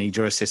Miles, I need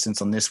your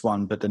assistance on this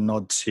one, but the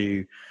nod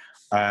to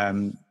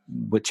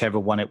whichever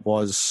one it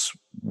was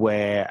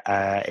where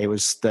it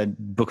was the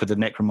Book of the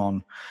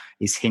Necromon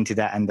is hinted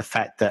at, and the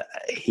fact that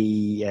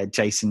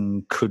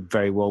Jason could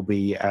very well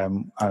be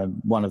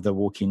one of the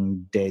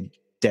Walking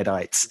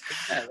Deadites.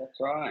 Yeah, that's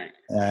right.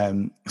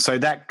 So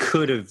that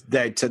could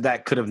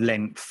have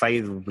lent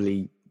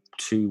favourably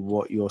to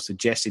what you're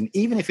suggesting,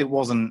 even if it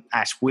wasn't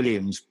Ash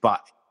Williams,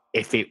 but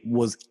if it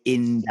was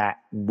in that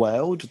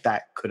world,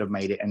 that could have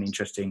made it an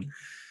interesting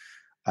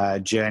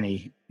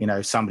journey.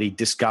 Somebody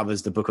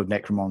discovers the Book of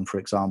Necromon, for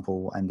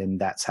example, and then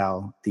that's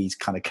how these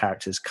kind of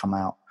characters come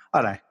out.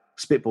 I don't know,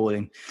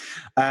 spitballing.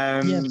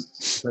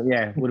 But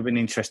yeah, would have been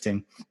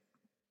interesting.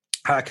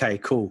 Okay,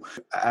 cool.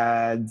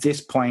 This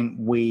point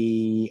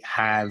we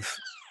have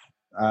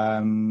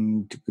so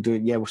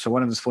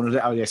one of them's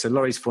fallen. So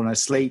Laurie's fallen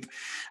asleep,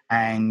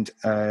 and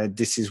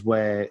this is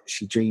where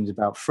she dreams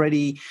about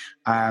Freddy,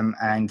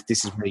 and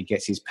this is where he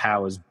gets his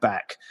powers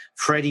back.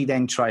 Freddy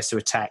then tries to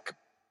attack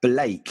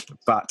Blake,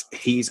 but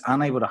he's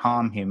unable to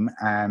harm him,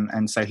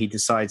 and so he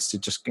decides to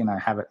just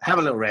have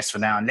a little rest for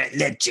now and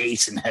let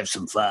Jason have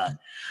some fun.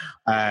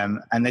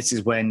 And this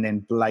is when then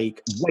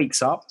Blake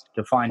wakes up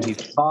to find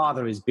his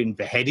father has been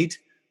beheaded.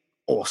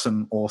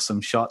 Awesome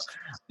shot.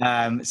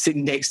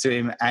 Sitting next to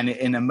him, and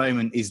in a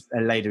moment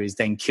later is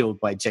then killed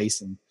by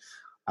Jason.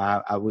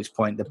 At which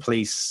point the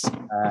police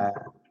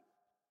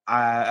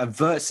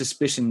avert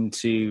suspicion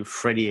to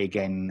Freddy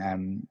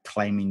again,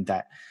 claiming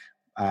that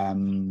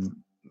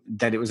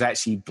it was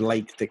actually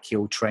Blake that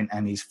killed Trent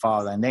and his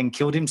father, and then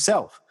killed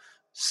himself.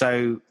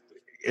 So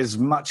as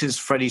much as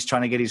Freddy's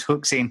trying to get his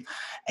hooks in,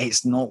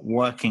 it's not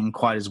working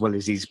quite as well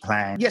as he's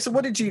planned. Yeah. So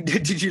what did you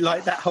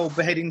like that whole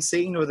beheading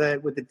scene with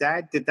the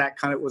dad?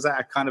 Was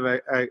that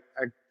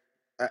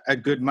a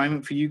good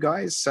moment for you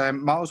guys?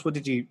 Miles, what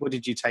did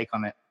you take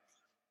on it?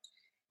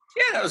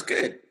 Yeah, that was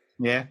good.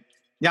 Yeah.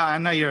 Yeah, I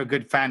know you're a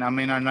good fan. I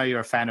know you're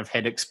a fan of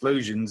head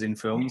explosions in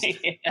films,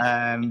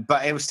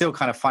 but it was still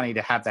kind of funny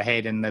to have the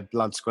head and the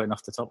blood squirting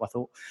off the top, I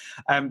thought.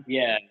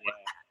 Yeah.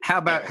 How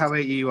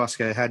about you,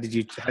 Oscar? How did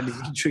you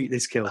treat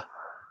this kill?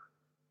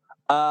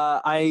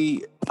 I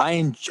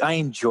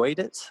enjoyed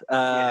it,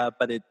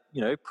 but it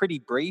pretty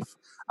brief.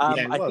 I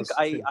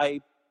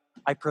think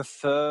I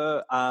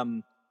prefer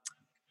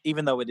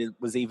even though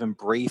was even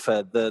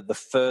briefer, the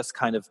first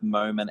kind of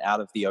moment out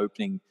of the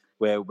opening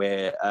where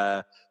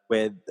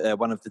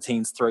one of the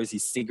teens throws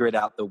his cigarette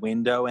out the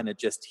window and it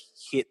just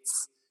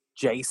hits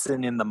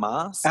Jason in the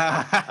mask,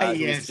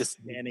 who's just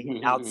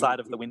standing outside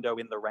of the window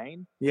in the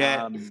rain.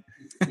 Yeah.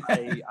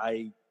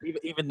 I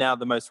even now,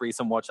 the most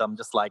recent watch, I'm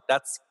just like,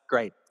 that's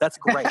great. I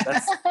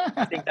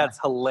think that's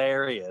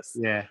hilarious.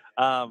 Yeah.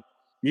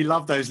 You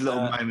love those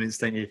little moments,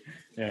 don't you?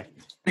 Yeah.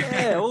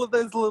 Yeah, all of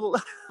those little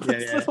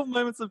little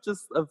moments of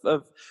just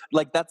of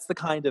like, that's the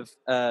kind of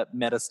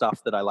meta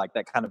stuff that I like,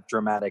 that kind of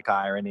dramatic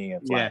irony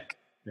of like,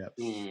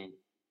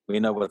 we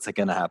know what's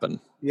going to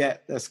happen. Yeah,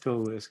 that's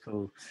cool. That's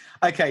cool.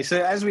 Okay,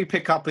 so as we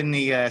pick up in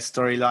the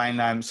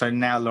storyline, so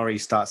now Laurie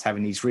starts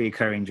having these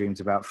reoccurring dreams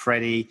about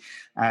Freddy.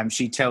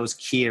 She tells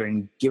Kia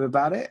and Gib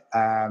about it,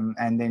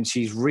 and then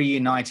she's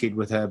reunited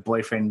with her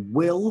boyfriend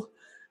Will,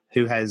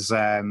 who has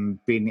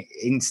been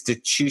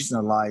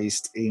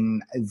institutionalized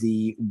in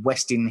the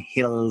Westin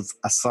Hills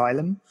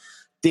Asylum.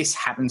 This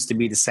happens to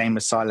be the same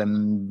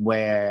asylum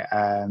where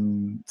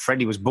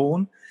Freddy was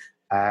born.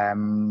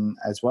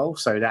 As well,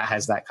 so that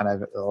has that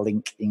kind of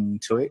link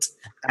into it,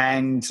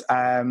 and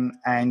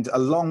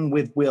along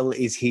with Will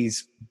is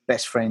his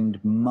best friend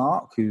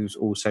Mark, who's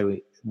also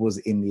was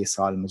in the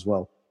asylum as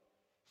well.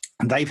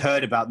 And they've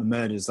heard about the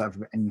murders that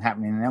have been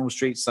happening in Elm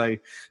Street, so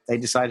they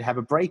decide to have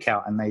a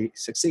breakout, and they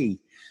succeed.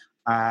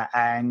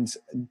 And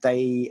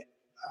we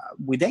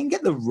then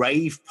get the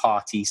rave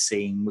party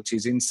scene, which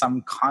is in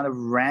some kind of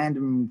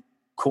random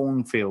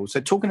cornfield. So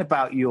talking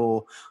about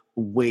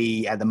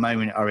we at the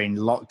moment are in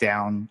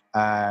lockdown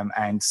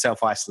and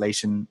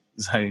self-isolation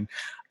zone.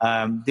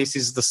 This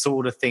is the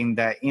sort of thing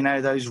that,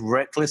 those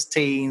reckless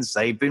teens,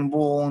 they've been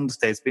warned,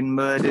 there's been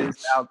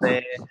murders out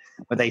there,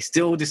 but they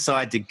still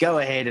decide to go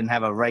ahead and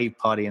have a rave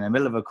party in the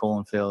middle of a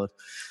cornfield.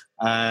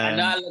 And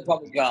now look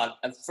what we got,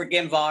 a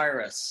friggin'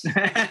 virus.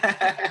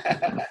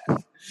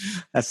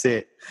 That's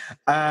it.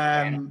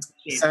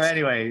 So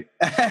anyway...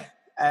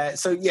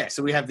 So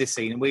we have this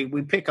scene, and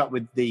we pick up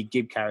with the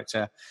Gib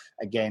character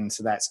again.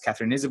 So that's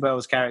Catherine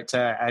Isabel's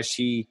character as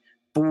she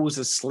falls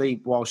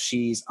asleep while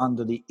she's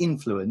under the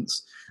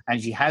influence,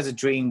 and she has a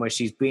dream where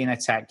she's being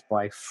attacked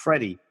by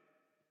Freddy.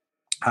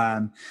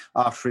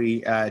 After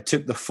he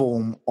took the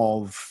form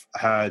of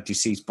her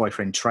deceased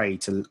boyfriend Trey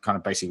to kind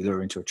of basically lure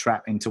her into a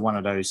trap, into one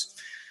of those.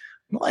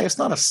 It's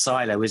not a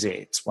silo, is it?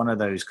 It's one of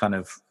those kind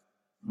of.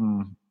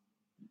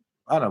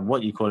 I don't know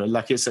what you call it.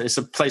 Like it's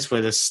a place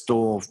where they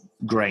store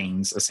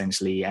grains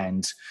essentially,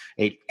 and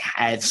it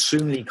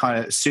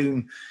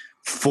soon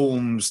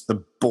forms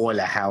the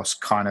boiler house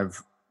kind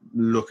of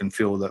look and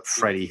feel that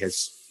Freddy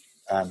has,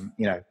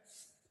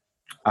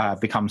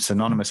 become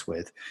synonymous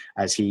with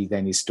as he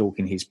then is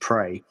stalking his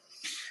prey.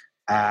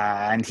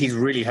 And he's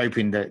really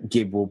hoping that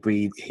Gib will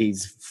be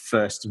his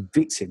first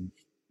victim.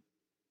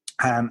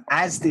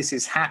 As this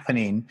is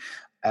happening,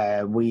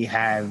 we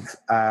have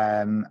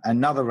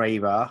another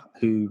raver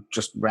who,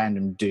 just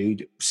random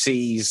dude,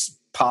 sees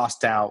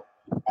passed out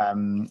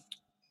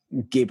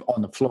Gib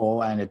on the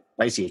floor and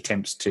basically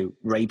attempts to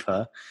rape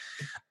her,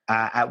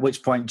 at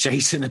which point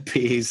Jason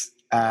appears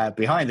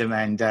behind them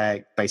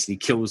and basically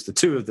kills the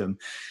two of them.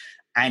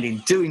 And in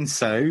doing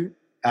so,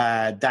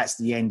 that's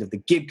the end of the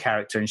Gib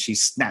character, and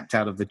she's snapped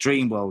out of the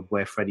dream world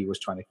where Freddy was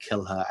trying to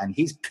kill her, and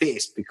he's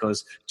pissed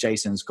because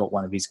Jason's got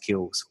one of his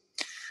kills.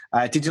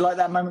 Did you like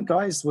that moment,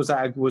 guys?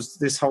 Was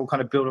this whole kind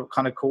of build-up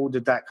kind of cool?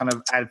 Did that kind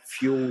of add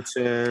fuel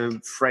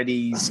to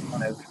Freddy's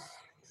kind of,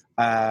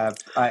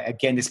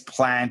 again, this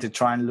plan to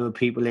try and lure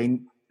people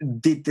in?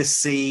 Did the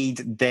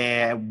seed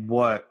there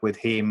work with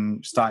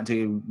him starting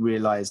to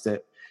realize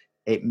that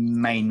it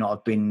may not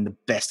have been the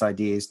best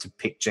ideas to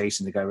pick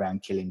Jason to go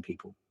around killing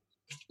people?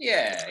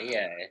 Yeah.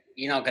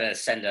 You're not going to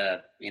send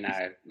a,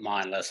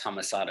 mindless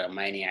homicidal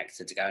maniac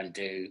to go and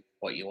do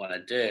what you want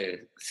to do.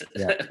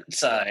 Yeah.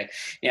 So,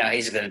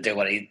 he's going to do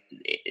what he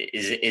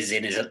is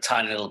in his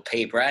tiny little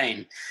pea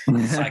brain,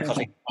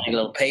 psychotic tiny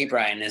little pea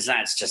brain. Is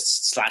that's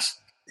just slash,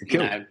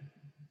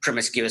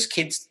 promiscuous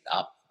kids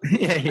up.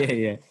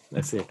 Yeah.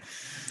 That's it.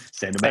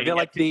 I feel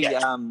like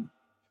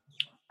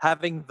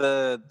having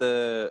because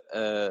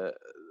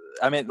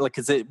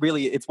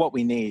it's what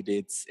we need.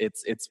 It's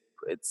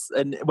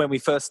and when we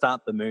first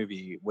start the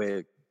movie,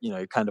 we're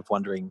kind of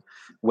wondering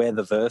where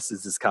the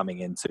verses is coming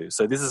into.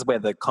 So this is where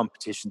the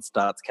competition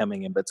starts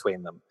coming in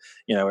between them.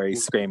 Where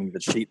he's screaming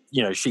that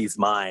she's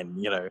mine.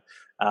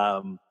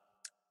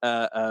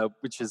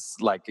 Which is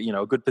like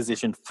a good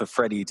position for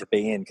Freddy to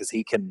be in because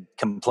he can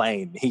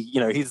complain.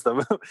 He's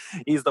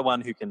the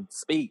one who can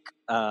speak.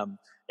 Even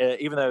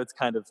though it's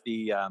kind of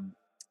the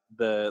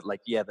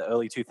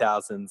early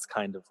 2000s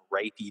kind of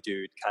rapey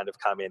dude kind of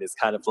come in is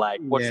kind of like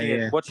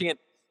watching it.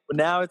 But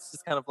now it's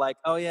just kind of like,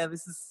 oh yeah,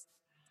 this is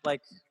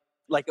like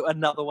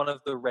another one of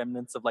the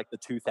remnants of like the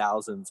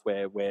 2000s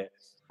where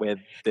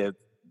there's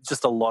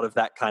just a lot of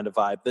that kind of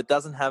vibe that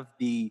doesn't have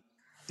the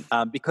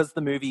because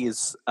the movie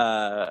is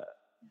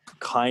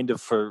kind of,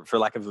 for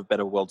lack of a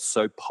better word,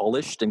 so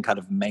polished and kind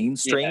of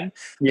mainstream.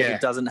 It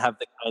doesn't have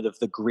the kind of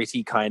the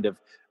gritty kind of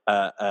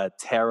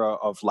terror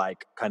of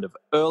like kind of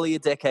earlier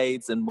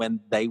decades, and when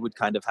they would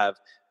kind of have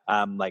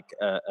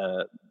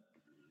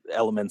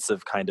elements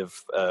of kind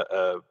of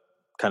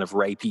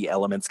rapey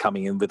elements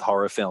coming in with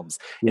horror films.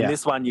 In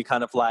this one, you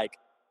kind of like,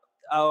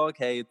 oh,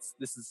 okay,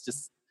 this is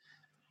just,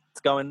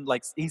 it's going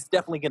like, he's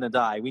definitely going to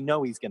die. We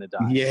know he's going to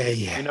die.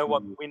 Yeah.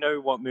 We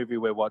know what movie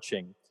we're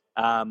watching.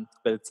 But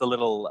it's a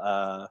little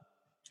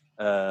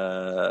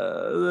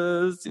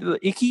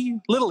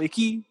little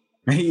icky.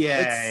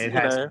 Yeah, it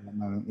has.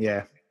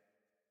 Yeah.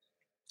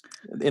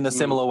 In a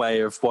similar way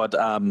of what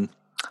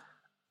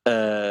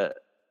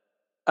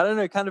I don't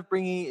know, kind of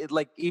bringing it,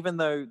 like, even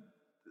though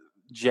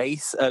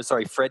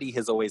Freddy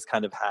has always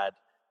kind of had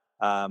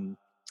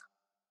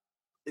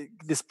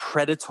this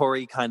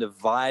predatory kind of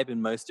vibe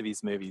in most of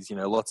his movies, you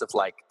know, lots of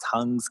like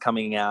tongues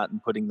coming out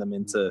and putting them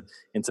into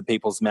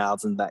people's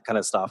mouths and that kind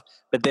of stuff.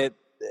 But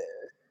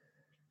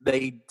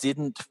they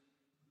didn't.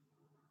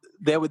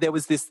 There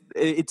was this.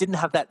 It didn't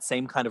have that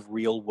same kind of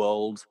real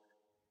world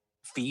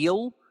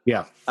feel.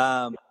 Yeah.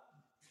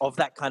 Of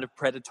that kind of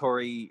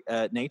predatory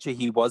nature.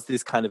 He was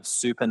this kind of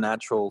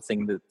supernatural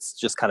thing that's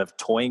just kind of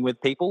toying with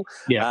people.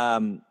 Yeah.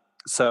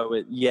 It's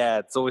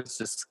always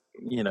just,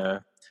 you know,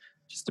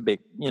 just a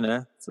bit, you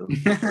know, it's a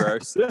bit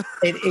gross.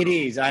 It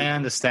is. I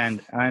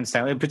understand. And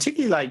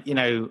particularly, like, you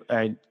know,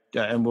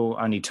 and we'll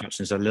only touch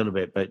on this a little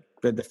bit, but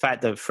the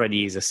fact that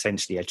Freddy is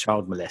essentially a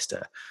child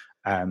molester,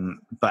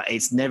 but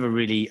it's never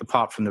really,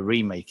 apart from the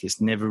remake,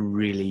 it's never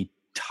really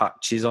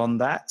touches on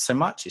that so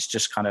much. It's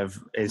just kind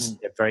of is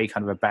a very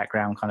kind of a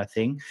background kind of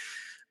thing.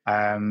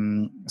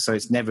 So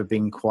it's never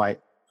been quite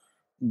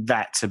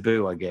that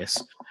taboo, I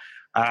guess.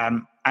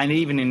 And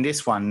even in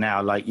this one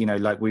now, like, you know,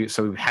 like we've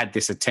had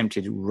this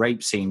attempted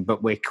rape scene,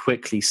 but we're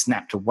quickly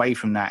snapped away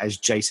from that as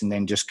Jason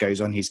then just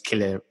goes on his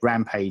killer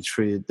rampage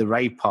through the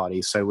rave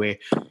party. So we're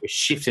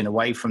shifting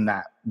away from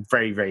that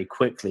very, very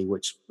quickly,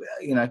 which,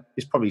 you know,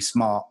 is probably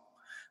smart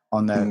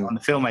on the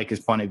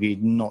filmmaker's point of view,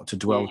 not to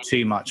dwell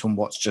too much on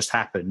what's just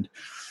happened,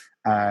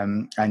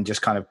 and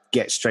just kind of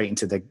get straight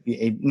into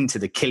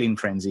the killing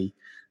frenzy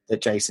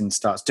that Jason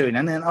starts doing.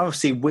 And then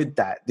obviously with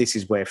that, this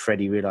is where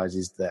Freddy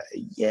realizes that,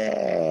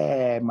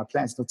 my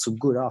plan's not so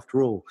good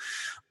after all.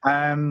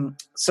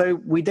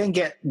 So we then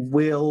get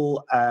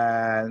Will,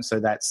 so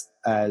that's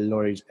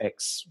Laurie's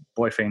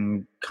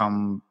ex-boyfriend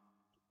come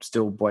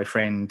still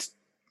boyfriend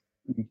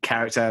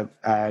character,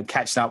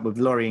 catching up with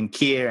Laurie and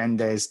Keir, and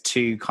there's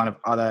two kind of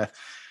other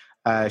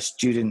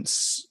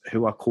students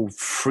who are called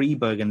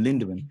Freeberg and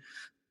Lindemann,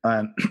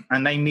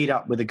 and they meet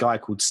up with a guy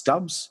called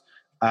Stubbs,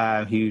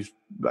 who's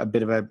a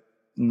bit of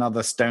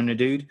another stoner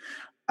dude,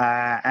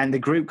 and the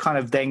group kind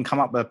of then come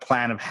up with a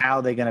plan of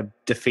how they're going to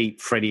defeat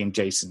Freddy and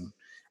Jason,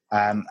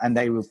 and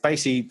they will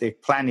basically, the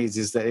plan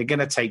is that they're going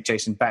to take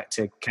Jason back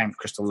to Camp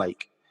Crystal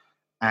Lake.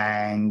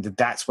 And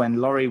that's when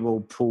Laurie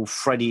will pull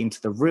Freddy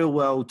into the real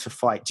world to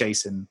fight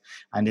Jason.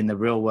 And in the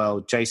real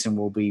world, Jason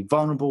will be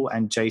vulnerable,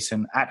 and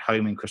Jason at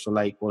home in Crystal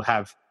Lake will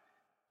have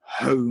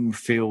home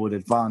field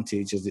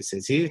advantage, as it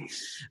says here.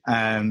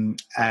 And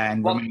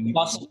what could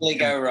possibly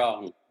go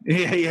wrong?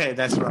 Yeah,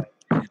 that's right.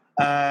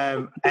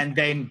 And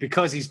then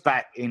because he's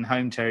back in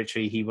home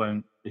territory, he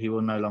will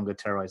no longer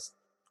terrorize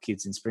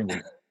kids in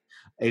Springwood.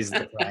 Is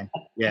the plan.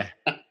 Yeah.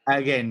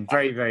 Again,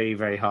 very, very,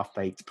 very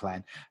half-baked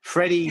plan.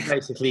 Freddy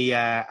basically,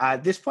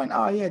 at this point,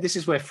 this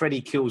is where Freddy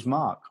kills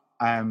Mark.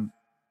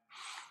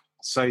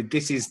 So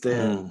this is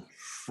the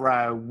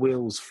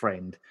Will's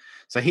friend.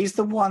 So he's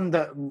the one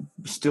that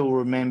still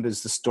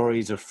remembers the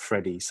stories of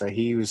Freddy. So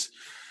he's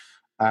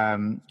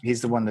the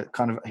one that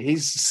kind of,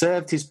 he's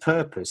served his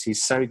purpose.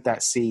 He's sowed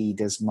that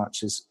seed as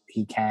much as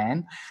he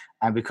can.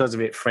 And because of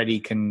it, Freddy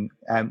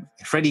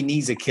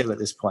needs a kill at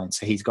this point,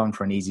 so he's gone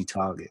for an easy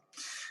target,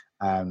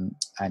 and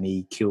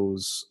he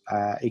kills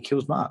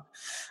Mark,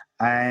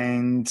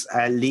 and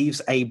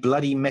leaves a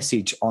bloody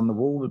message on the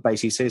wall that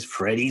basically says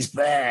 "Freddy's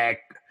back."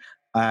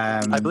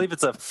 I believe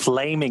it's a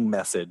flaming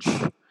message.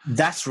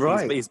 That's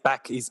right. He's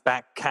back. He's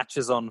back.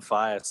 Catches on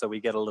fire. So we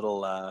get a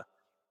little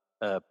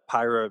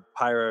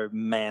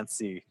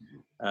pyromancy.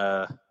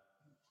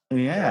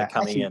 Coming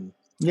in.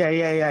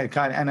 Yeah,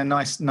 kind of, and a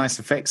nice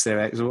effects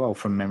there as well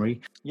from memory.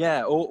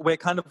 Yeah, we're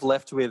kind of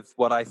left with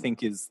what I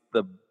think is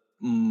the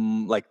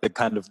like the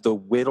kind of the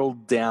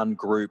whittled down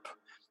group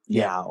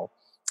now,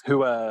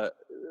 who are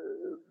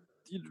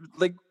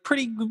like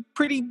pretty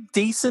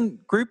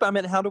decent group. I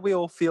mean, how do we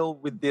all feel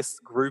with this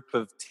group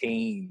of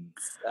teens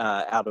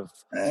out of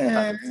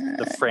kind of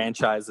the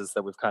franchises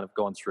that we've kind of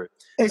gone through?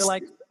 They're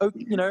like,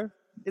 you know,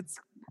 it's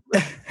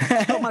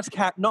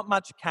not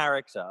much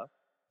character.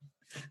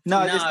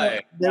 No,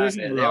 there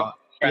isn't a lot.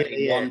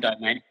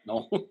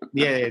 One-dimensional.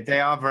 Yeah,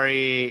 they are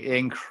very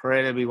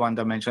incredibly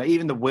one-dimensional.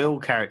 Even the Will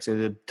character,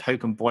 the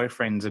token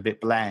boyfriend's a bit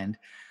bland.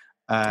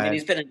 I mean,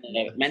 he's been in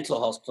a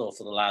mental hospital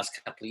for the last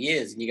couple of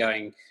years, and you're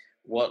going,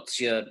 "What's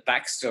your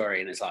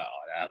backstory?" And it's like, "Oh,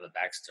 I have a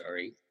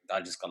backstory.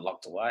 I just got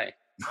locked away."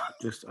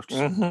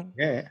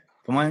 Yeah,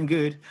 for my own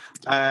good.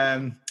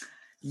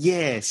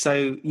 It's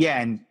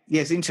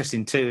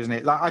interesting too, isn't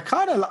it? Like I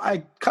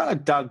kind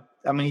of dug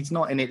I mean, he's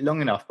not in it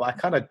long enough, but I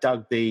kind of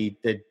dug the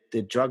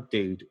drug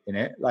dude in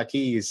it. Like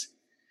he is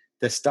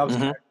the Stubbs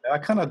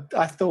character.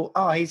 I thought,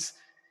 oh, he's,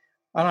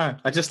 I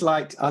don't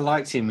know. I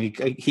liked him. He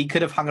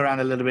could have hung around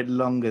a little bit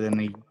longer than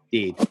he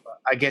did.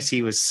 I guess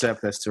he was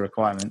surplus to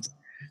requirements.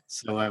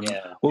 So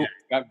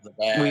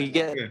we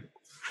get.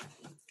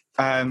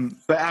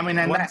 But I mean,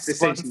 and that's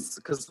essentially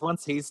because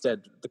once he's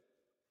dead,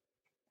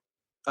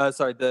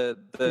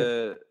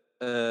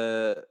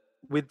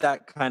 with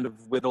that kind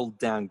of whittled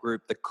down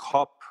group, the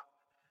cop,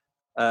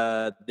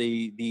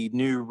 the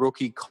new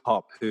rookie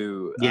cop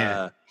who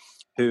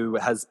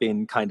has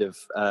been kind of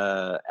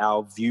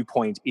our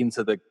viewpoint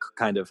into the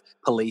kind of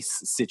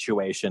police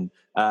situation,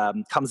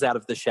 comes out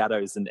of the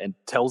shadows and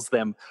tells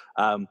them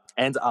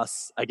and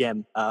us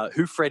again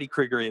who Freddy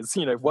Krueger is,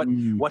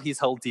 what his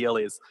whole deal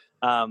is,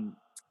 and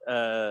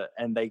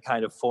they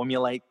kind of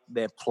formulate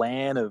their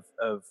plan of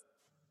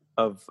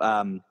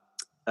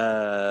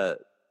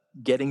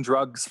getting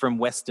drugs from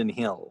Western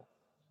Hill.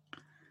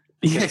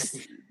 Yes.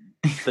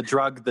 The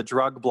drug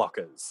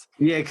blockers.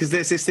 Yeah, because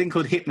there's this thing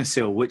called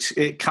Hypnosil, which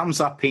it comes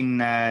up in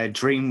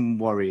Dream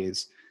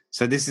Warriors.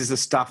 So this is the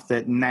stuff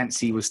that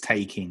Nancy was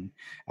taking,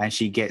 and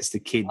she gets the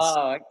kids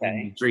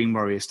in Dream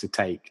Warriors to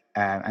take.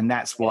 And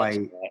that's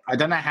why, I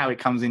don't know how it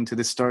comes into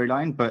the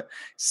storyline, but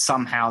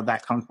somehow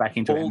that comes back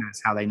into it, and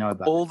that's how they know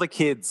about all the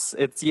kids.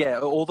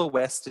 All the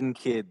Western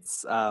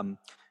kids, all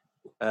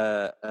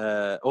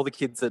the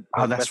kids at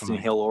Western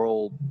Hill are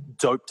all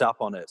doped up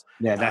on it.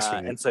 Yeah, that's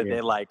right. And so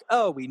they're like,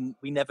 oh, we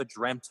never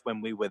dreamt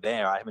when we were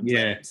there. I haven't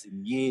dreamt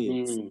in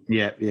years.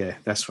 Yeah,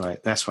 that's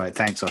right.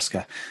 Thanks,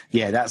 Oscar.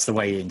 Yeah, that's the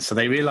way in. So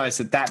they realise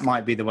that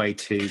might be the way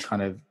to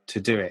kind of to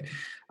do it.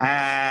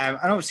 And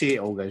obviously it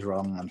all goes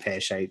wrong and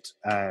pear-shaped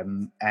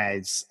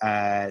as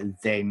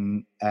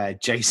then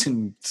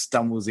Jason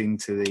stumbles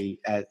into the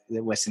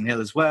Western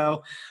Hill as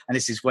well. And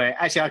this is where,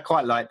 actually, I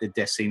quite like the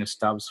death scene of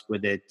Stubbs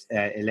with the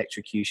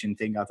electrocution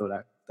thing. I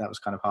thought that was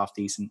kind of half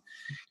decent,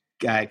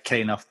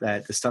 killing off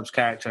the Stubbs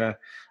character.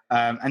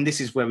 And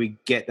this is where we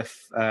get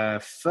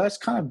the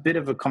first kind of bit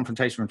of a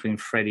confrontation between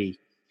Freddy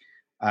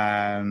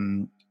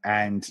and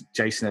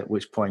Jason, at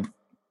which point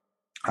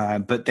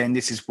but then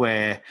this is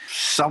where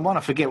someone,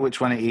 I forget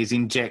which one it is,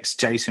 injects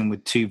Jason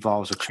with 2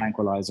 vials of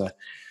tranquilizer.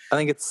 I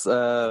think it's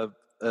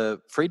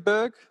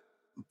Friedberg.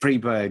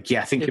 Friedberg,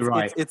 yeah, I think you're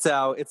right. It's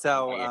our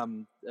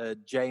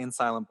Jay and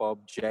Silent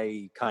Bob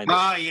Jay kind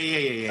of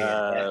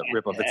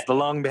rip-off. It's the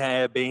long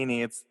hair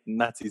beanie.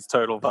 That's his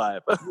total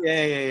vibe.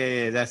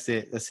 yeah. That's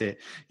it.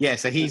 Yeah,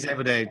 so he's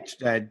able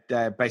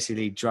to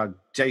basically drug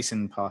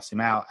Jason, pass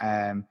him out,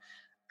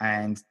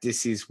 and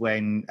this is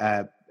when.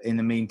 In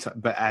the meantime,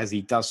 but as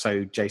he does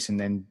so, Jason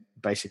then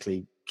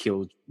basically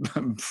killed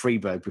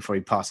Freeberg before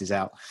he passes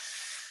out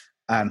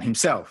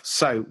himself.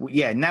 So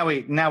yeah, now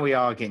we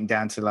are getting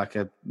down to like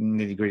a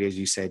nitty gritty, as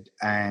you said,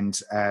 and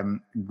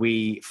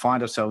we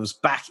find ourselves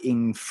back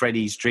in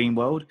Freddy's dream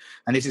world,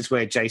 and this is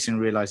where Jason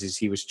realizes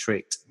he was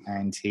tricked,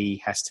 and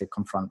he has to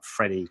confront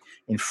Freddy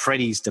in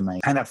Freddy's domain.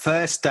 And at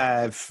first,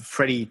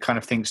 Freddy kind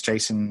of thinks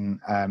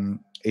Jason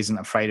isn't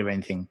afraid of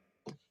anything,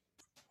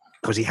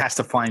 because he has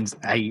to find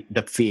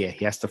the fear.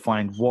 He has to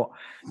find what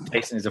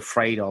Jason is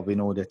afraid of in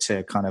order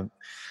to kind of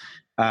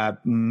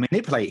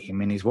manipulate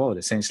him in his world,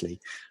 essentially.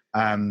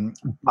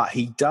 But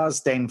he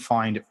does then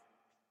find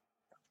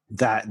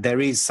that there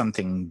is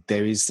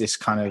this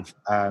kind of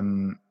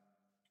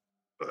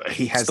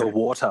he has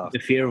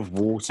the fear of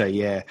water.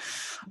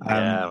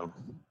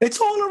 It's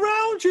all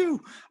around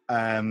you.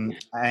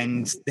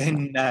 And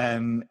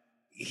then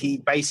he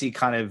basically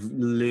kind of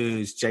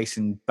lures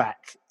Jason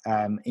back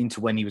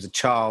into when he was a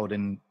child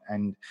and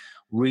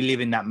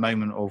reliving that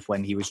moment of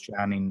when he was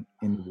drowning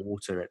in the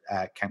water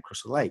at Camp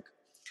Crystal Lake.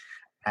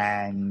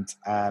 And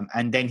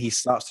then he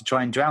starts to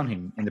try and drown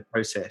him in the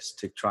process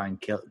to try and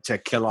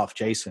kill off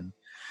Jason.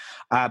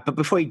 But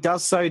before he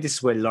does so, this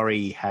is where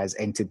Laurie has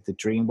entered the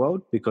dream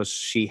world, because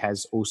she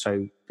has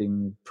also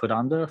been put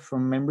under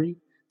from memory.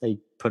 They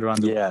put her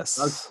under.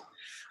 Yes.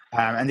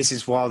 And this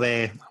is while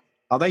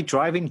are they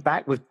driving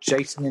back with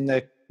Jason in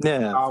the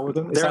car with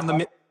them?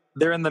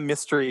 They're in the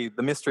mystery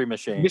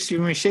machine. Mystery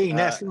machine,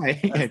 that's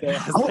right.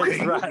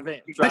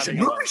 Driving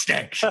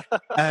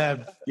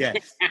yeah,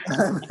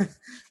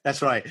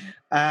 that's right.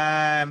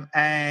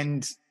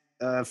 And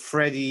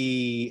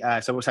Freddy.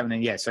 So what's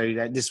happening? Yeah, so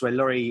this is where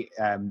Laurie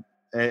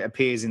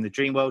appears in the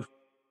dream world.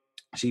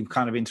 She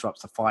kind of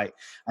interrupts the fight,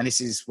 and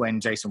this is when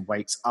Jason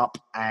wakes up,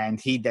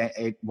 and he then,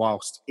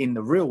 whilst in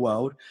the real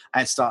world,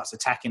 and starts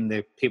attacking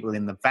the people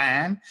in the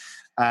van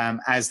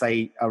as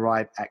they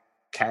arrive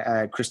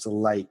at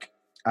Crystal Lake.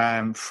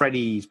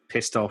 Freddy's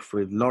pissed off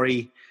with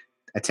Laurie,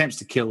 attempts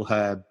to kill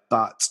her,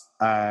 but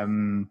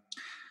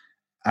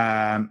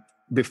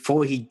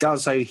before he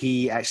does so,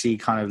 he actually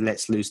kind of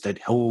lets loose that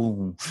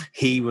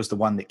he was the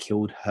one that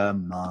killed her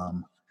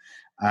mom.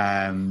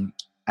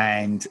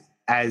 And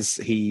as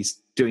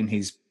he's doing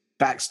his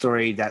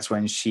backstory, that's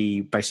when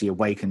she basically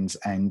awakens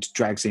and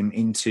drags him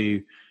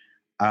into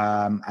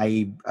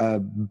a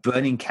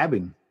burning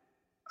cabin.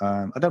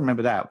 I don't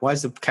remember that. Why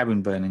is the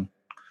cabin burning?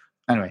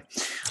 Anyway.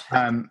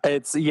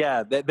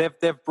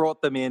 They've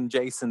brought them in.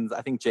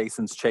 I think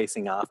Jason's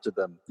chasing after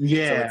them.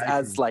 Yeah. So it's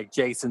as like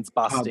Jason's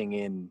busting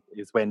in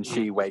is when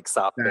she wakes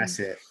up. That's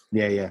it.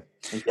 Yeah.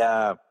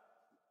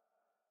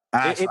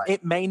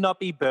 It may not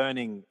be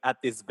burning at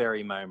this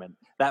very moment.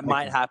 That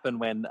might happen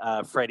when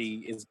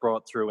Freddy is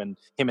brought through and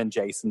him and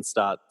Jason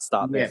start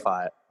their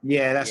fight.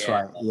 Yeah, that's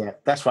right. Yeah,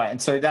 that's right.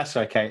 And so that's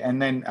okay.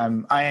 And then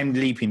I am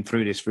leaping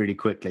through this really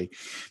quickly.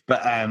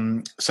 But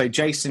so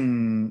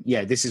Jason,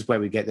 this is where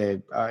we get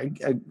the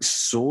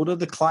sort of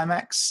the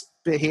climax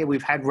bit here.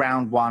 We've had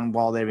round one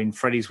while they're in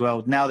Freddy's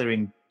world. Now they're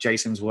in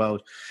Jason's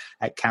world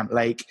at Camp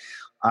Lake.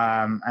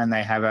 And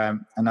they have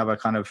another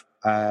kind of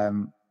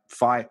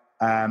fight.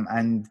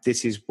 And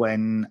this is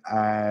when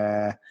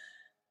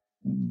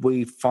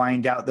we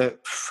find out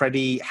that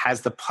Freddy has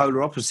the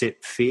polar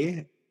opposite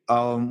fear,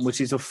 which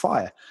is of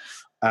fire,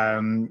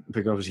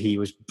 because he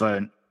was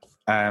burnt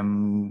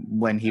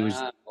when he was.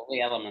 All the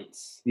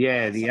elements.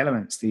 Yeah, the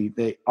elements,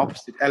 the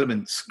opposite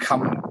elements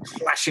come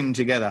clashing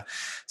together.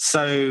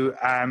 So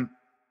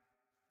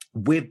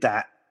with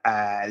that,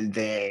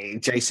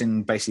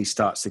 Jason basically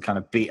starts to kind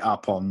of beat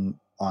up on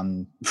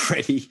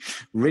Freddy,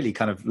 really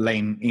kind of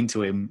laying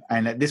into him.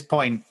 And at this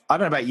point, I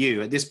don't know about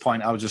you, at this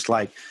point I was just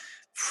like,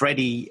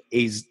 Freddy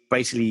is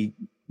basically,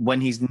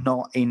 when he's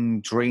not in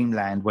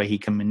Dreamland where he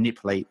can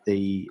manipulate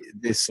the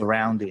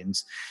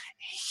surroundings,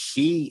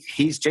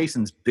 he's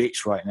Jason's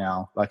bitch right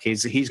now. Like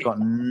he's got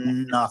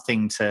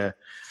nothing to,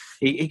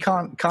 he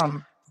can't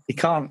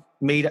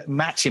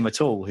match him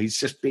at all. He's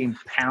just being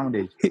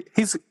pounded.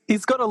 He's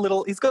got a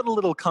little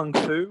kung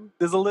fu.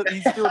 He's doing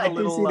a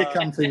little. I can see the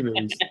kung fu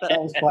moves. That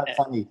was quite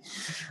funny.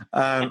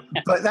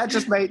 But that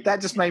just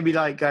made me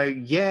like go,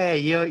 yeah,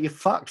 you're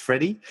fucked,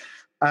 Freddy.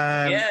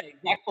 Yeah,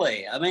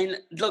 exactly. I mean,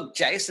 look,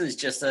 Jason's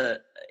just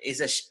he's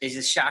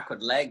a shark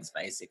with legs,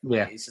 basically.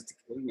 Yeah. He's just a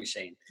killing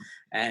machine,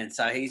 and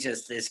so he's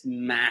just this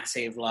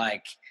massive,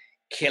 like,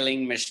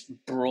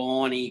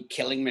 brawny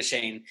killing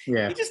machine.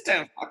 Yeah. You just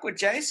don't fuck with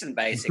Jason,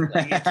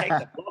 basically. You take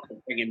the block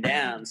and bring him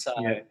down. So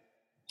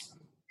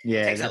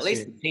yeah, it takes at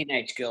least a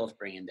teenage girl to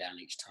bring him down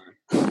each time.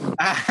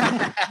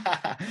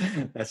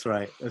 That's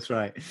right.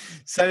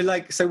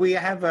 So we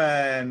have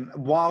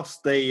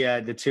whilst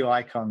the two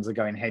icons are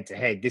going head to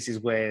head, this is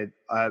where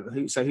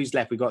who's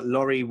left? We've got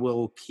Laurie,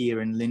 Will,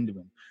 Keir, and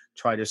Lindemann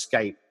try to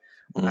escape,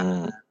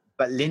 but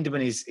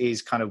Lindemann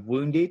is kind of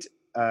wounded,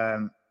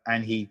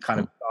 and he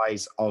kind of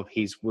dies of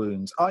his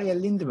wounds. Oh yeah,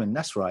 Lindemann,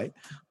 that's right.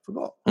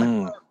 Forgot.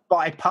 But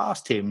I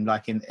passed him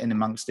like in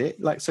amongst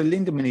it. Like, so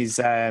Lindemann is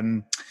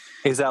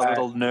he's our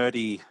little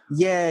nerdy.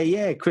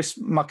 Yeah. Chris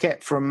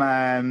Marquette from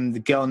The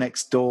Girl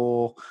Next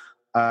Door,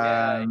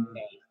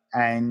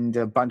 and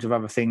a bunch of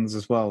other things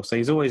as well. So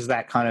he's always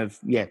that kind of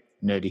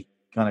nerdy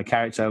kind of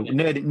character,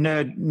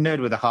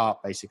 nerd with a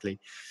heart, basically.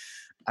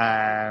 So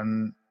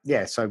kind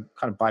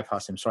of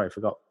bypassed him. Sorry, I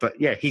forgot. But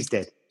yeah, he's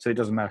dead, so it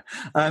doesn't matter.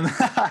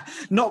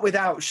 Not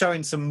without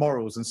showing some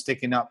morals and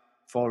sticking up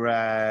for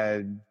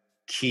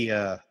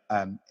Keir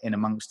in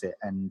amongst it.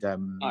 And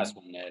nice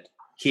one, nerd.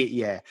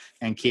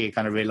 And Keir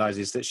kind of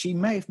realizes that she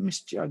may have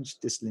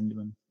misjudged this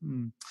Lindemann.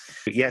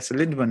 But so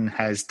Lindemann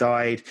has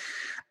died,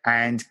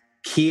 and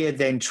Keir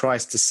then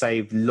tries to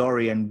save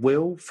Laurie and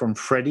Will from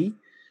Freddy,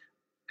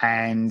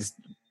 and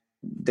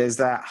there's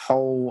that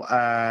whole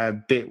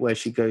bit where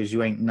she goes,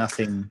 "You ain't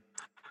nothing."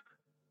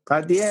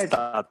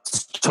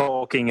 Starts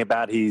talking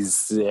about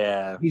his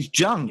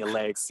junk, your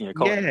legs, he's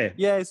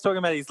talking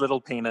about his little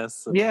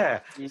penis.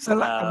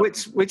 So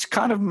which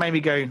kind of made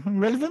me go,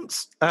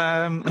 relevance.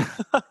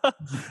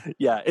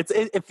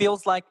 It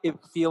feels like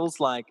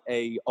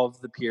a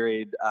of the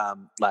period,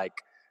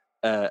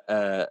 kind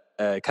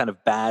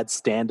of bad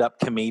stand-up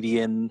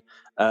comedian,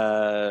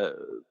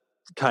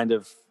 kind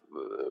of.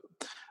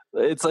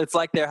 It's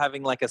like they're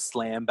having like a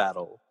slam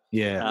battle.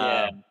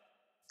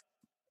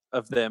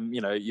 Of them,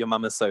 your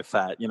mum is so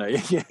fat, your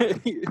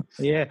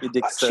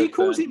dick's so she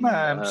calls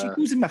fat. She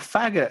calls him a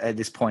faggot at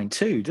this point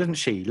too, doesn't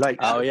she? Like,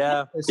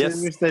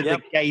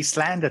 the gay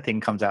slander thing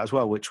comes out as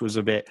well, which was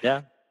a bit.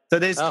 Yeah. So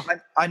there's,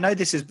 I know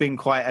this has been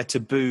quite a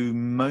taboo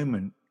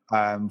moment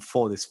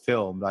for this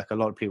film. Like, a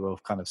lot of people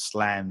have kind of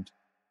slammed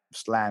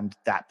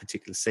that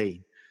particular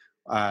scene,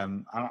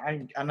 and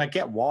I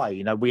get why.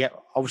 We had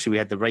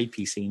the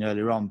rapey scene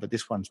earlier on, but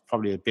this one's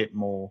probably a bit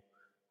more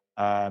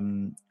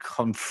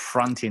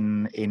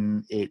confronting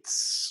in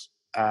its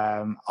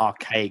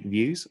archaic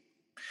views.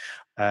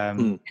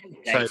 And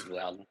I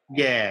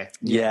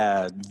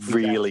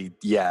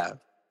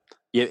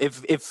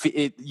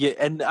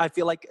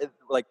feel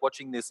like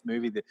watching this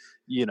movie that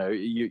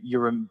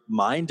you're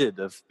reminded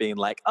of being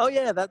like, oh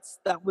yeah, that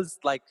was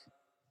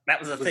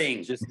a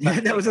thing.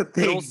 That was a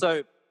thing.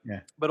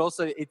 But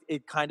also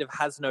it kind of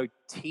has no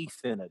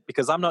teeth in it,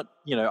 because I'm not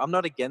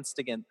against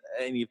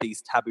any of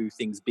these taboo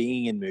things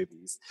being in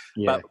movies.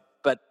 But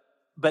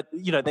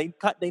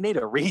they need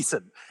a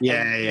reason.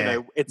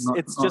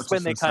 It's just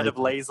when they're kind of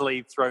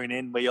lazily thrown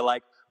in, where you're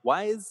like,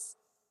 why is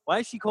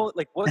she called,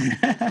 like, what?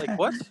 Like,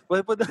 what?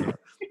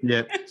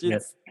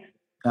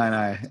 I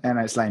know, and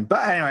it's lame.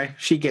 But anyway,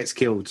 she gets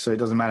killed, so it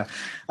doesn't matter.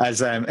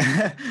 As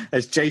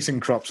as Jason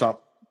crops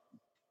up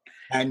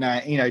and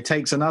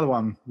takes another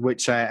one,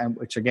 which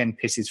again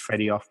pisses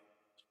Freddy off.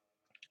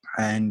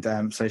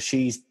 And so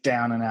she's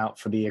down and out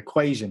for the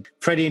equation.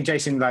 Freddy and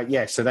Jason,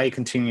 so they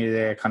continue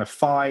their kind of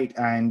fight,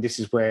 and this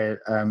is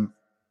where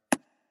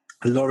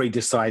Laurie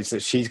decides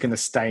that she's going to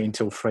stay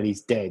until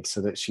Freddy's dead,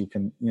 so that she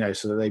can,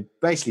 so that they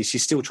basically,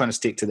 she's still trying to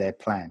stick to their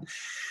plan.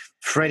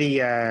 Freddy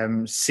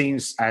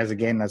seems,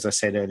 as I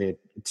said earlier,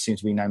 it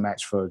seems to be no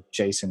match for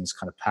Jason's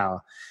kind of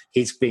power.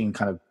 He's being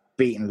kind of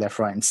beaten left,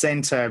 right, and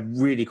center,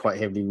 really quite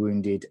heavily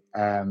wounded.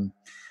 And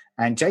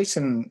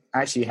Jason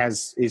actually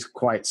is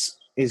quite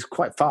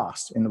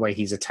fast in the way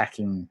he's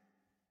attacking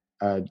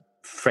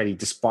Freddy,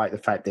 despite the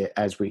fact that,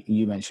 as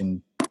you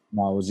mentioned,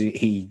 Miles,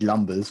 he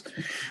lumbers,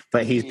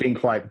 but he's been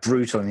quite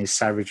brutal in his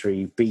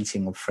savagery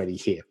beating of Freddy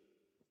here.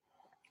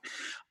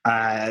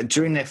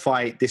 During their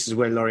fight, this is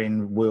where Laurie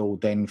and Will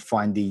then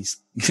find these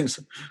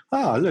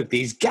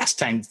these gas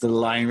tanks that are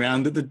lying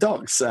around at the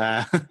docks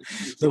that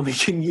we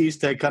can use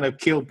to kind of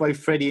kill both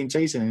Freddy and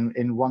Jason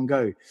in one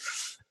go.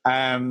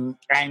 And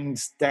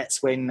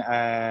that's when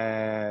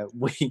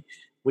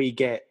we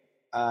get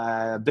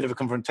a bit of a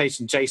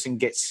confrontation. Jason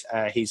gets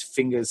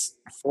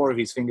four of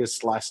his fingers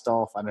sliced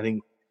off, and I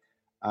think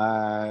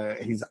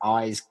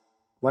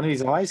one of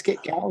his eyes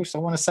get gouged, I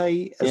want to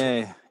say.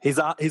 Yeah, his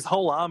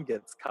whole arm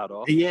gets cut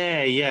off.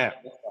 Yeah.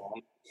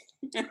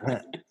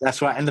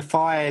 That's right. And the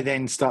fire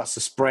then starts to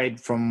spread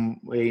from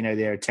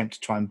their attempt to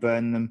try and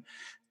burn them.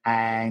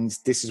 And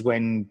this is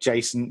when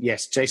Jason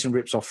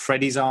rips off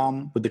Freddy's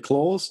arm with the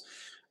claws,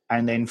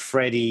 and then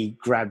Freddy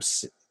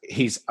grabs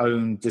his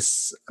own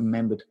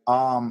dismembered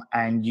arm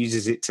and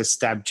uses it to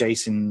stab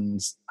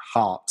Jason's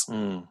heart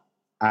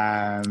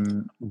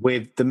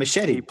with the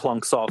machete. He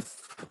plunks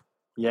off.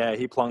 Yeah,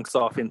 he plunks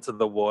off into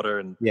the water,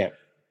 and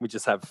we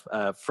just have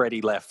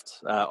Freddy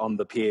left on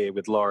the pier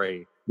with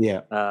Laurie.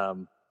 Yeah.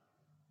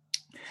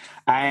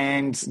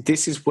 And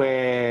this is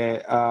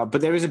where,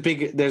 but there's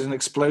an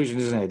explosion,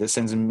 isn't there, that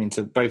sends them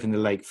both in the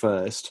lake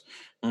first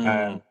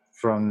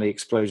from the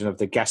explosion of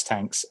the gas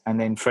tanks, and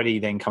then Freddy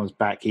then comes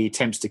back. He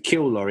attempts to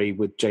kill Laurie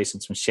with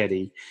Jason's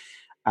machete,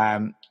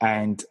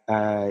 and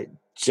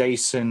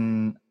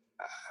Jason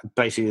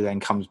basically then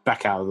comes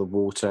back out of the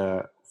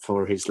water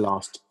for his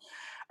last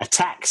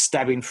attack,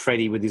 stabbing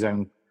Freddy with his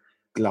own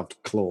gloved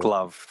claw.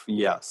 Glove,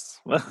 yes.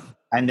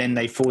 And then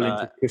they fall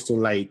into Crystal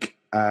Lake.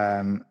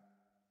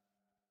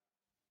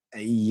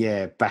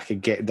 Back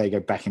again. They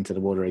go back into the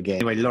water again.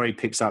 Anyway, Laurie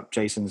picks up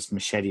Jason's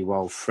machete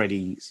while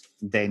Freddy's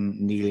then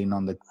kneeling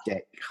on the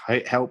deck,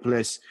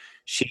 helpless.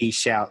 She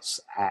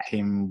shouts at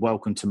him,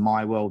 "Welcome to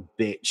my world,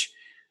 bitch,"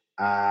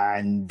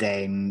 and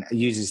then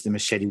uses the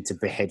machete to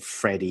behead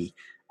Freddy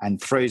and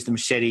throws the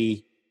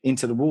machete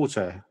into the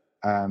water.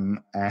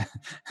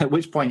 At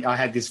which point I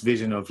had this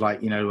vision of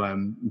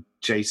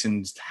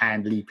Jason's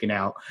hand leaping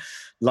out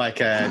like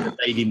the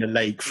lady in the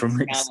lake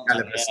from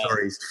Excalibur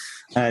stories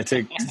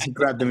to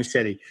grab the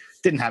machete.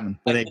 Didn't happen,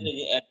 but it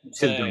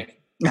should have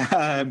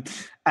done.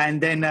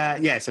 And then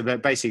so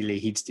basically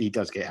he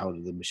does get hold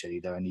of the machete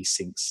though, and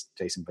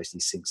Jason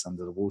basically sinks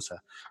under the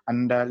water,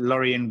 and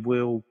Laurie and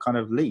Will kind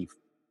of leave.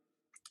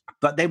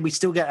 But then we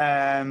still get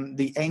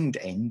the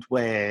end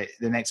where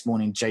the next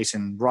morning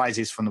Jason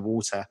rises from the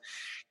water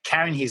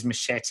carrying his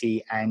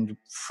machete and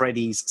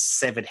Freddy's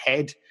severed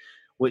head,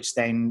 which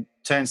then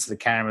turns to the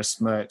camera,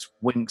 smirks,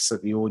 winks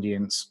at the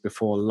audience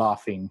before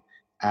laughing,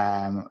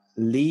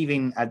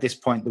 leaving at this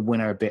point the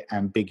winner a bit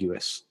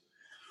ambiguous.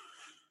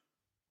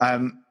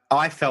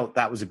 I felt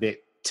that was a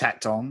bit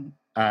tacked on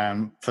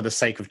for the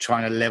sake of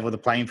trying to level the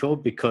playing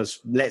field, because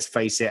let's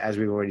face it, as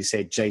we've already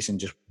said, Jason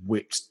just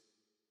whipped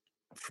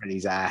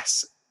Freddy's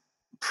ass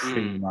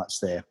pretty much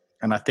there.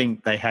 And I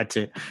think they had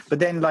to, but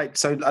then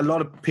so a lot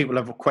of people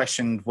have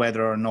questioned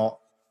whether or not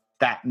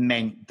that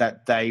meant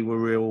that they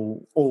were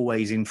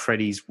always in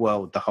Freddy's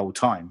world the whole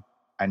time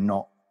and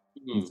not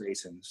in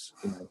Jason's.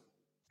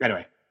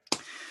 Anyway,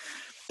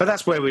 but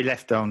that's where we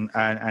left on,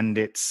 and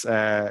it's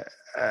a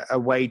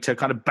way to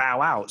kind of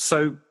bow out.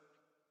 So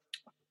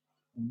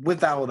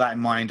with all that in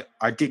mind,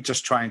 I did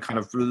just try and kind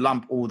of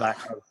lump all that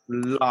kind of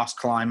last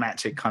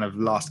climactic kind of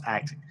last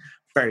act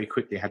very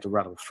quickly. I had to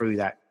rattle through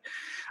that.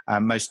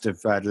 Most of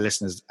the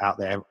listeners out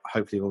there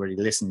hopefully already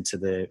listened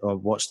to or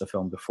watched the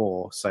film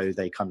before, so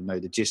they kind of know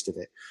the gist of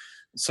it.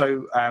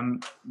 So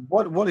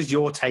what is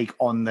your take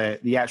on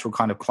the actual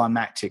kind of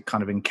climactic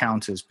kind of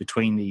encounters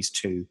between these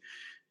two?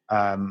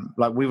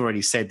 We've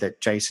already said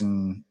that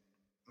Jason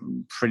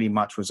pretty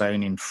much was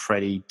owning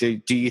Freddy. Do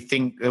you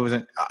think there was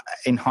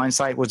in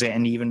hindsight, was it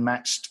an even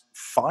matched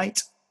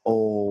fight,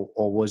 or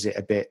was it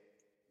a bit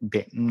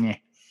meh?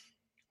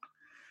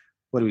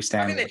 What do we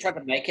stand? I think they tried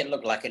to make it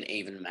look like an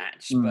even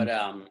match, but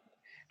I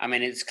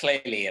mean, it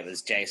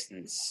was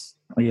Jason's.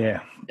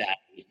 Yeah. That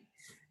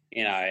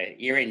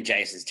you're in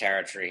Jason's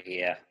territory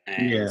here,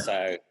 and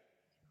so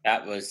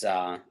that was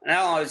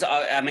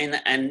I mean,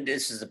 and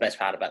this is the best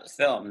part about the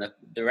film.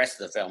 The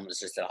rest of the film was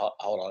just a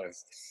whole lot of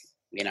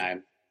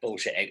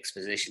bullshit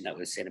exposition that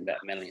we've seen about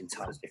a million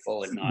times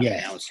before in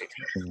Nightmare on Elm Street.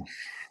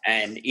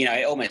 And,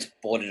 it almost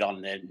bordered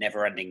on the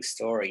never-ending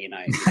story, you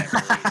don't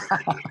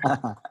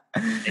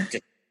believe it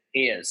just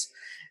appears.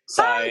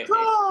 So,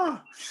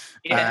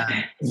 yeah.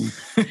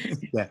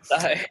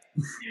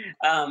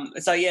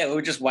 So we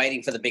were just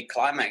waiting for the big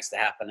climax to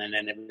happen, and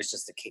then it was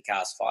just a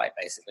kick-ass fight,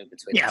 basically,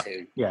 between the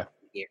two. Yeah.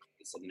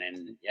 And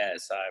then,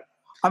 so...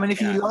 I mean,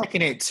 if you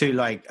liken it to,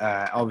 like,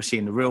 obviously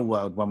in the real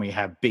world, when we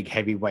have big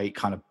heavyweight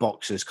kind of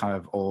boxers kind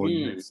of, or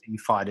UFC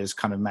fighters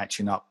kind of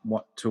matching up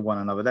to one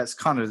another, that's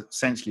kind of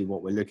essentially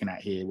what we're looking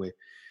at here.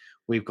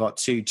 We've got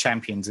two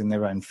champions in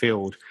their own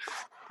field.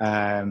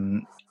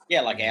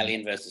 Like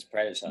Alien versus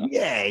Predator.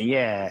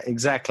 Yeah,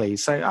 exactly.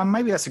 So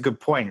maybe that's a good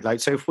point.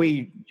 Like, so if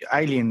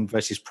Alien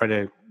versus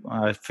Predator,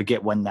 I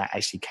forget when that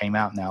actually came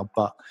out now,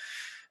 but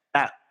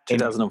that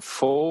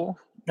 2004.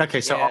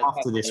 Okay, so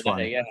after this one,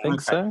 I think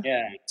so.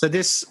 Yeah. So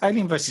this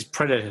Alien versus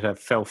Predator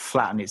fell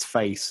flat on its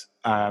face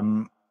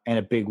in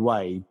a big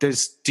way. Do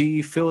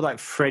you feel like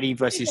Freddy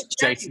versus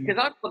Jason? Because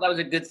I thought that was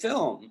a good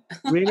film.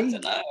 Really? I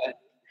don't know.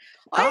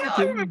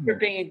 I remember it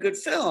being a good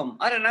film.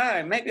 I don't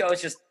know. Maybe I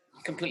was just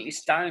completely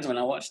stoned when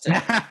I watched it.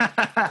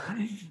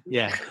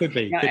 Yeah, could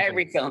be.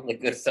 Every film's a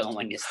good film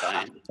when you're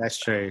stoned. That's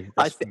true.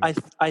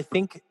 I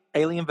think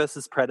Alien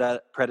versus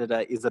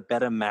Predator is a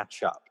better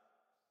matchup.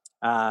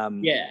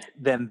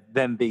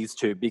 Than these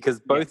two, because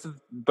both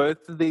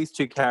of these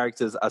two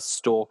characters are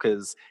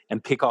stalkers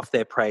and pick off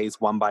their preys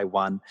one by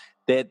one.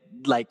 They're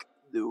like,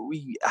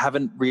 we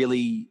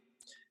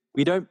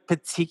don't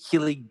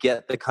particularly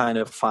get the kind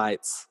of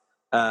fights,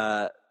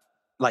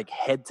 like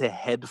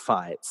head-to-head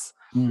fights,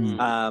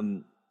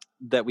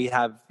 that we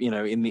have,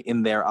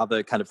 in their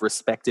other kind of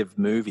respective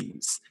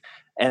movies.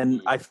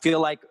 And I feel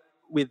like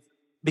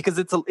because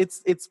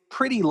it's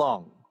pretty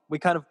long.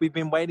 We've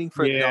been waiting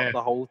for it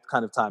the whole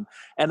kind of time,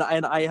 and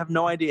I have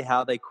no idea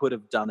how they could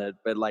have done it,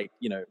 but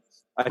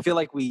I feel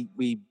like we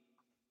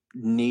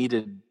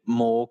needed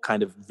more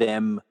kind of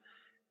them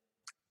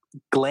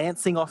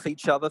glancing off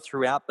each other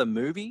throughout the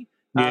movie.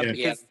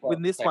 Because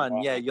with this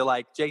one, you're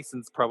like,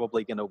 Jason's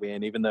probably going to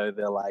win, even though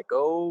they're like,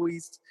 oh,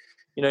 he's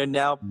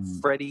now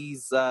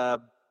Freddy's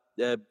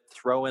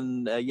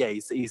throwing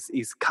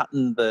he's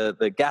cutting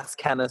the gas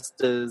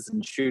canisters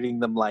and shooting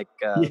them like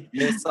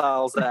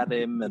missiles at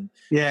him, and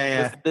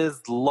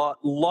there's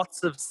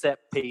lots of set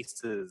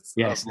pieces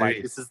of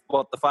like, this is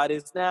what the fight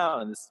is now,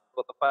 and this is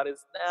what the fight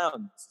is now,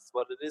 and this is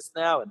what it is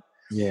now, and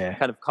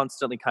kind of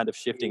constantly kind of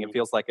shifting. It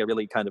feels like a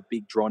really kind of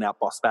big drawn out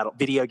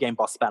video game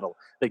boss battle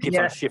that keeps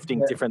on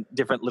shifting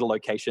different little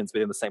locations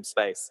within the same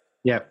space.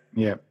 Well,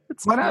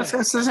 that's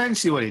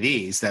essentially what it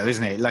is, though,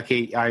 isn't it? Like,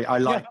 I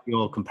like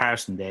your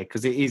comparison there,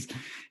 because it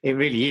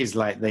really is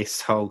like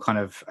this whole kind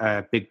of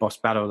big boss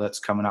battle that's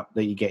coming up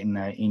that you get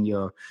in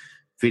your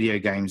video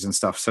games and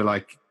stuff. So,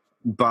 like,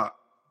 but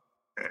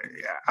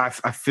I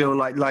feel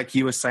like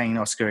you were saying,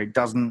 Oscar,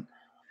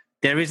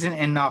 there isn't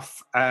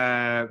enough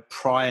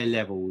prior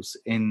levels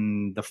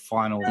in the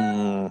final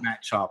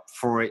matchup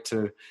for it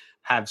to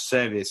have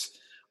service.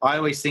 I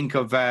always think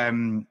of,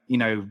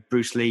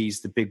 Bruce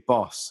Lee's The Big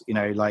Boss,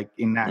 like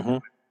in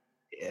that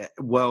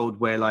world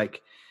where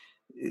like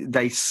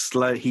he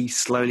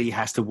slowly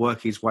has to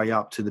work his way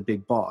up to the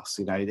big boss.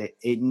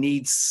 It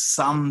needs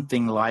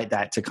something like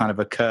that to kind of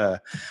occur.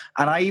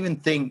 And I even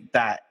think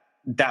that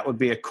would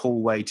be a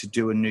cool way to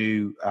do a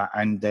new,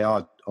 and they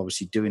are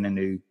obviously doing a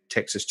new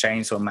Texas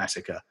Chainsaw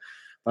Massacre.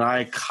 But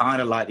I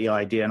kind of like the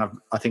idea, and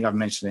I think I've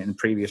mentioned it in a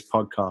previous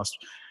podcast,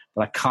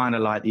 but I kind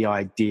of like the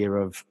idea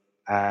of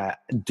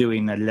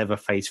doing a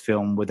Leatherface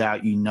film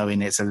without you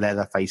knowing it's a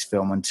Leatherface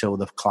film until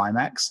the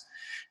climax.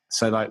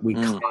 So like we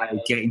kind of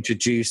get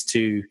introduced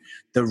to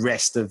the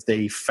rest of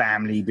the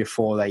family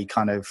before they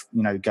kind of,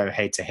 go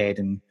head to head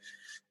and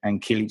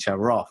kill each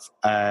other off,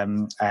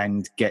 and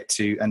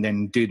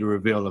then do the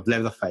reveal of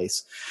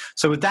Leatherface.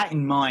 So with that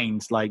in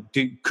mind, like,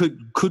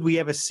 would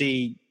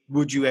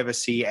you ever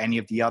see any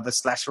of the other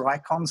slasher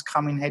icons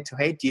coming head to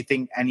head? Do you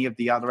think any of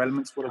the other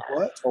elements would have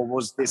worked, or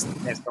was this the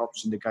best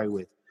option to go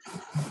with?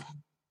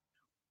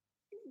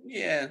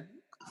 Yeah.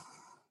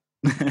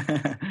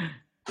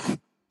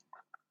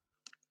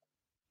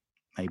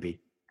 Maybe.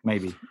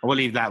 We'll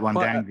leave that one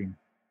dangling.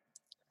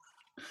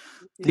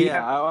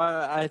 Yeah,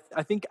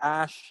 I think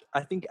Ash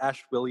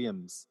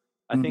Williams.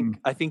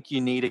 I think you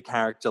need a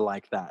character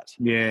like that.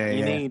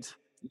 You need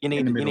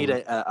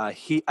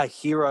a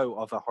hero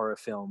of a horror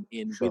film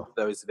with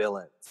those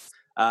villains,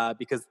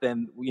 because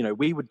then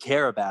we would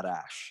care about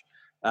Ash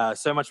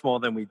so much more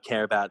than we'd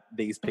care about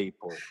these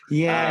people.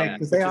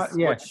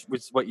 Which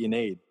is what you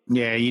need.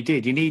 Yeah, you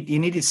did. You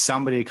needed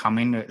somebody to come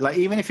in, like,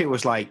 even if it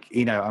was like,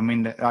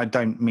 I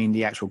don't mean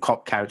the actual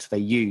cop character they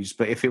use,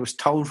 but if it was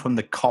told from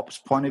the cop's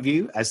point of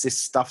view as this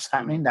stuff's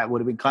happening, that would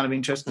have been kind of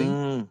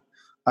interesting.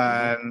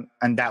 And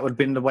that would have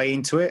been the way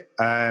into it,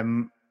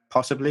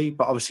 possibly.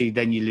 But obviously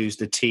then you lose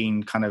the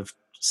teen kind of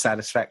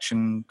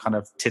satisfaction, kind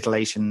of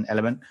titillation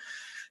element.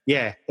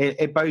 Yeah,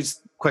 it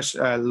bodes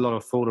a lot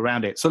of thought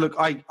around it. So look,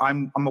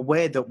 I'm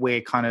aware that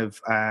we're kind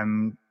of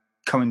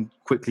coming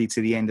quickly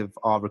to the end of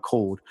our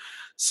record.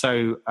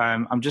 So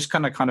I'm just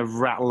going to kind of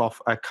rattle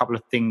off a couple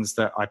of things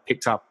that I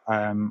picked up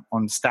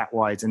on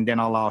stat-wise, and then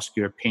I'll ask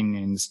your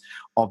opinions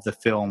of the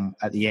film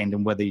at the end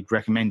and whether you'd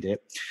recommend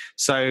it.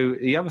 So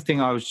the other thing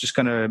I was just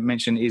going to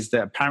mention is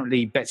that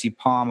apparently Betsy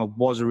Palmer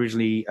was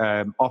originally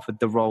offered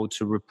the role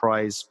to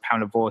reprise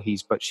Pamela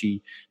Voorhees, but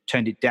she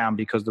turned it down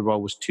because the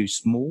role was too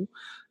small.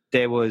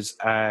 There was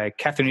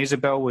Catherine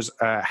Isabel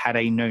had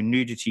a no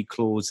nudity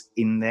clause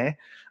in there,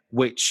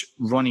 which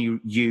Ronnie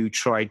Yu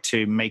tried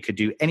to make her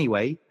do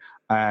anyway.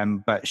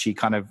 But she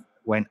kind of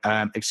went,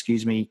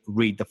 excuse me,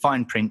 read the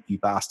fine print, you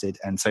bastard.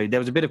 And so there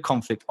was a bit of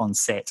conflict on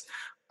set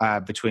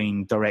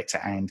between director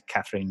and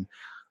Catherine,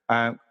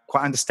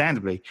 quite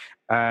understandably.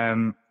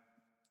 There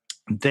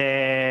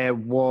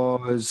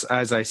was,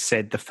 as I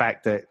said, the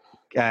fact that,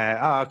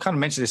 I kind of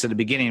mentioned this at the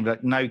beginning,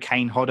 but no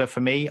Kane Hodder for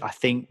me, I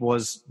think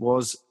was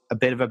a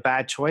bit of a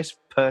bad choice,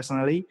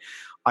 personally.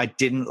 I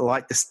didn't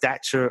like the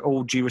stature,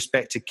 all due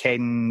respect to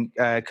Ken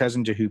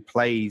Kirzinger, who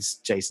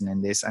plays Jason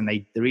in this. And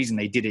the reason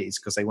they did it is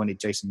because they wanted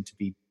Jason to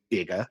be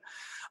bigger.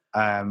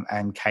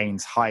 And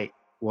Kane's height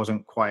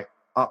wasn't quite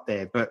up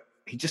there. But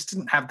he just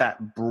didn't have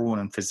that brawn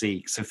and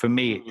physique. So for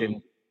me,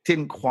 it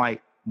didn't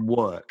quite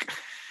work,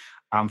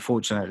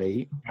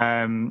 unfortunately.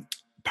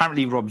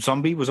 Apparently Rob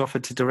Zombie was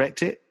offered to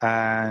direct it.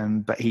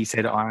 But he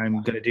said,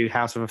 I'm going to do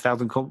House of a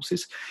Thousand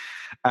Corpses.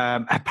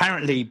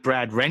 Apparently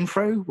Brad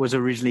Renfro was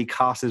originally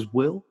cast as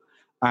Will,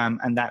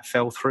 and that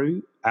fell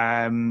through.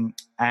 And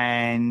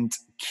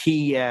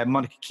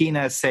Monica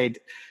Keena said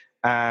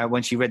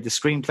when she read the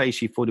screenplay,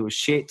 she thought it was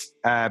shit,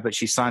 but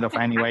she signed off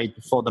anyway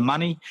for the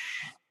money.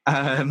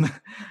 And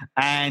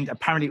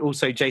apparently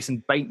also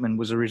Jason Bateman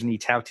was originally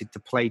touted to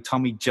play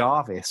Tommy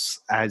Jarvis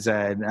as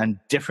a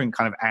different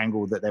kind of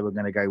angle that they were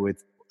going to go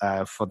with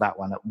for that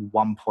one at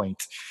one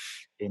point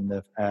in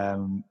the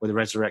with the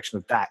resurrection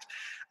of that.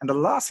 And the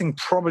last thing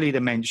probably to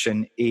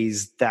mention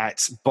is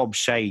that Bob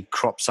Shaye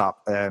crops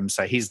up.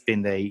 So he's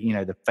been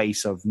the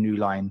face of New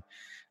Line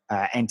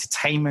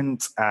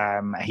Entertainment.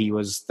 He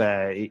was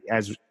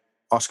as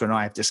Oscar and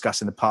I have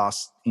discussed in the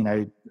past,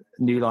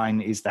 New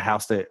Line is the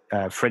house that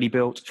Freddie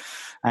built,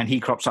 and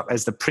he crops up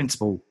as the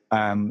principal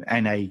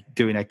and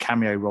doing a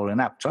cameo role in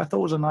that, which I thought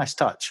was a nice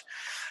touch.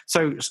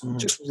 So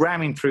just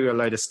ramming through a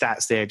load of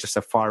stats there just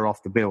to fire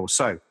off the bill.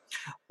 So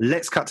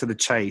let's cut to the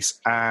chase.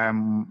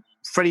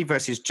 Freddy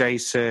versus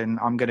Jason,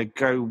 I'm going to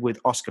go with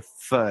Oscar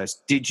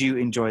first. Did you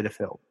enjoy the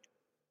film?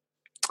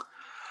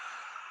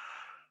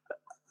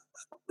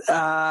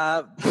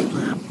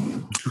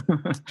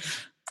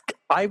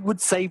 I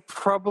would say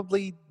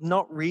probably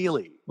not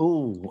really.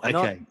 Oh,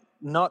 okay.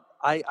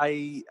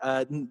 I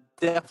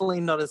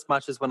definitely not as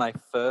much as when I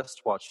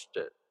first watched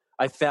it.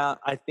 I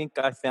think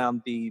I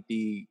found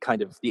the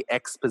kind of the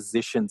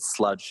exposition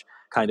sludge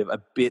kind of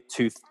a bit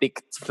too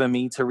thick for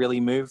me to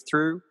really move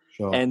through.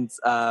 Sure. And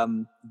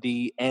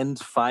the end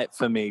fight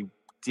for me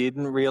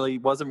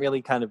wasn't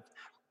really kind of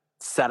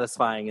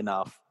satisfying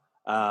enough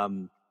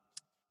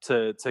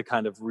to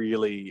kind of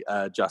really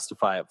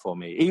justify it for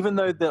me. Even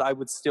though that I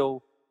would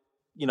still,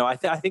 I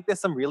think there's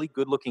some really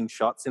good looking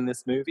shots in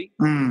this movie.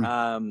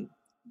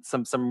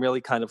 Some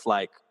really kind of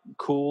like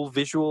cool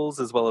visuals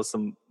as well as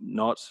some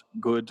not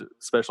good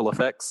special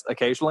effects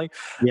occasionally.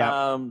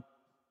 Yeah.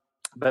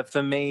 But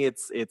for me,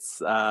 it's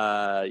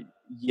a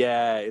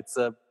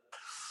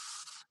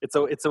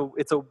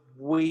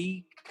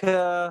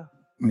weaker.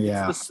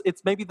 Yeah,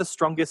 it's maybe the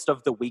strongest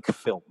of the weak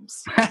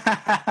films.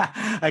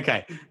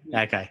 Okay.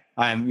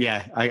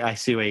 I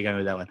see where you're going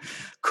with that one.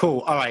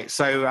 Cool. All right.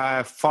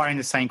 So, firing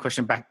the same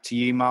question back to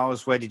you,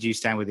 Miles. Where did you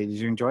stand with it? Did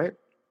you enjoy it?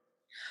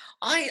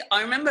 I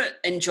remember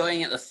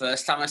enjoying it the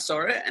first time I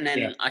saw it, and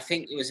then I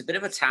think it was a bit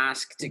of a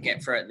task to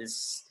get through it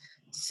this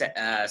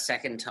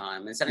second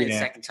time. It's only the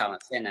second time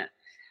I've seen it.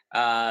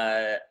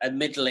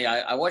 Admittedly,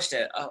 I watched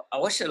it. I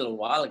watched it a little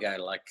while ago.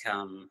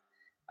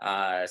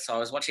 So I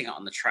was watching it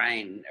on the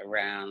train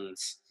around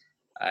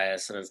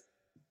sort of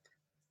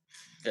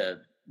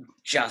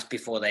just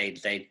before they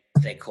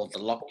called the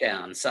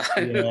lockdown. So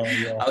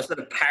I was sort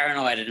of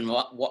paranoid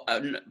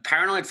and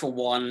paranoid for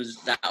one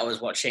that I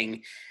was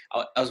watching.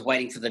 I was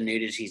waiting for the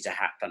nudity to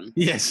happen.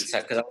 Yes. So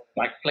because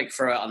I clicked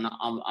through it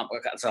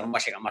so I'm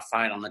watching it on my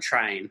phone on the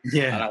train.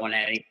 Yeah. I don't want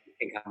anything.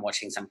 Think I'm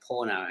watching some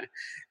porno,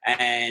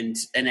 and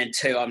then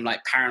two, I'm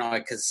like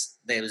paranoid because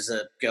there was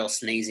a girl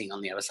sneezing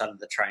on the other side of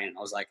the train, and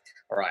I was like,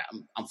 all right,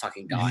 I'm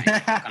fucking dying.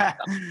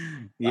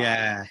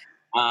 Yeah.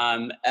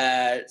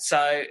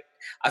 So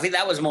I think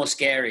that was more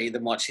scary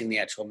than watching the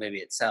actual movie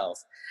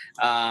itself.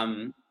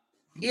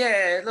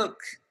 Look,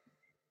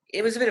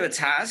 it was a bit of a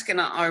task, and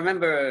I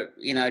remember,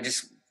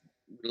 just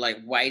like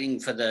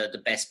waiting for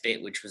the best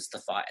bit, which was the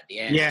fight at the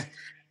end. Yeah,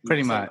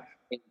 pretty much.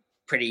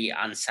 Pretty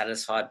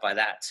unsatisfied by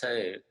that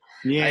too.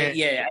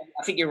 Yeah,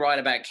 I think you're right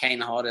about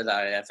Kane Hodder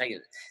though. I think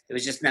there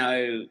was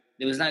no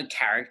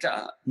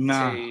character.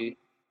 No.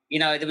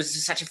 There was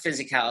just such a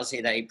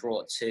physicality that he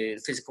brought to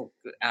physical,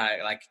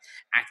 like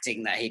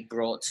acting that he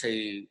brought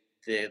to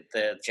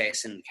the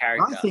Jason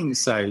character. I think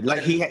so.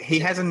 Like he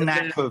has a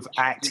knack of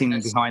acting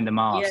behind the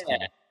mask.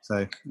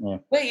 So yeah.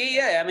 Well,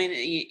 yeah. I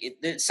mean,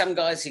 there's some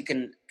guys who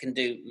can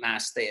do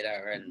mass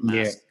theatre and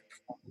mass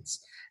performance,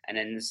 and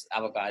then there's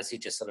other guys who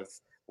just sort of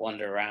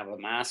wander around with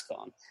a mask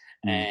on.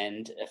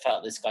 And I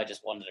felt this guy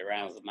just wandered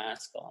around with a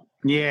mask on.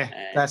 Yeah,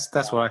 and,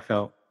 that's what I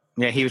felt.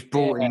 Yeah, he was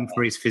brought in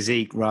for his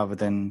physique rather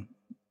than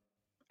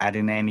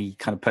adding any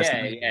kind of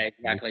personality. Yeah,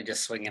 exactly.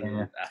 Just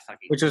swinging.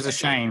 Which was a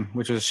shame.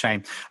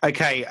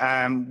 Okay,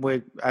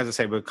 we're, as I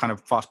said, we're kind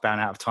of fast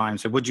bound out of time.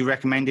 So would you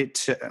recommend it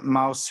to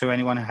Miles, to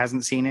anyone who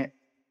hasn't seen it?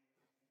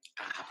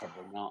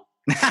 Probably not.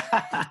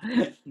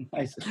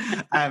 Nice.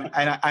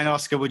 And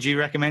Oscar, would you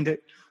recommend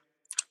it?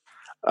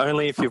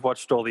 Only if you've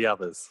watched all the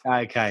others.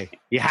 Okay,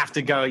 you have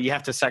to go. You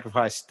have to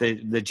sacrifice the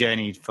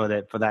journey for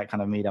that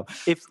kind of meetup.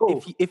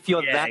 If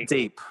you're that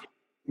deep,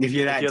 if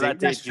you're that deep,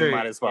 that's true. You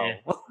might as well.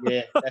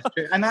 Yeah, that's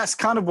true. And that's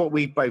kind of what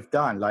we've both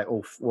done. Like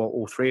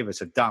all three of us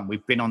have done.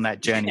 We've been on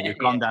that journey. We've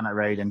gone down that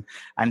road, and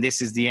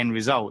this is the end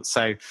result.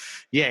 So,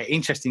 yeah,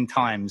 interesting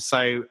times.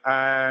 So,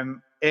 I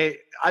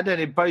don't know.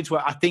 It bodes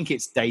well. I think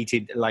it's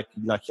dated. Like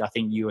I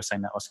think you were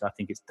saying that, Oscar. I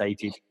think it's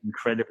dated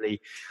incredibly.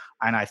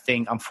 And I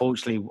think,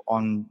 unfortunately,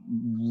 on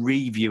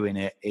reviewing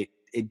it,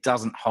 it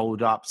doesn't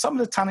hold up. Some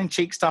of the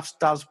tongue-in-cheek stuff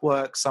does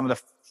work. Some of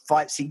the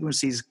fight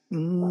sequences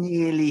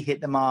nearly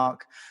hit the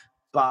mark.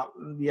 But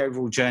the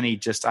overall journey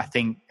just, I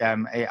think,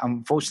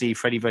 unfortunately,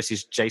 Freddy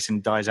versus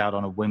Jason dies out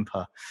on a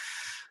whimper.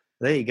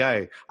 There you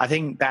go. I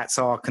think that's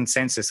our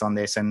consensus on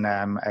this. And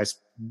it's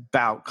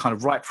about kind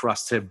of right for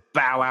us to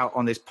bow out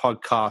on this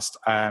podcast.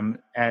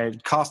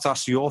 Cast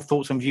us your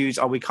thoughts and views.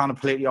 Are we kind of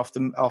completely off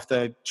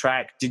the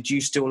track? Did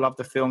you still love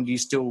the film? Do you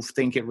still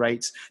think it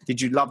rates? Did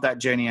you love that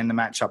journey and the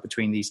matchup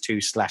between these two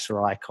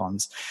slasher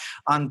icons?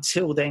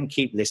 Until then,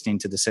 keep listening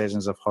to the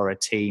Surgeons of Horror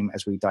team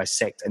as we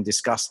dissect and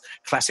discuss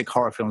classic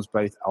horror films,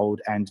 both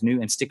old and new.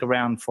 And stick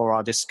around for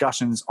our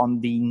discussions on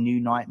the new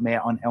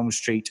Nightmare on Elm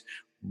Street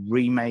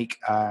remake,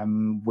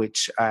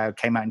 which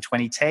came out in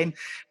 2010,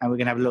 and we're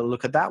going to have a little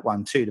look at that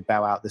one too to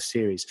bow out the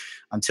series.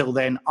 Until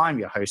then, I'm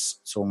your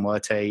host, Saul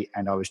Muerte,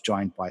 and I was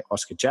joined by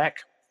Oscar Jack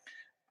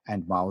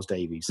and Miles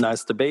Davies.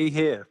 Nice to be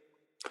here.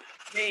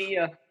 See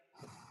ya.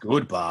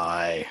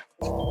 Goodbye.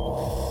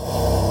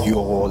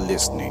 You're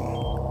listening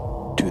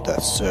to the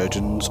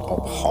Surgeons of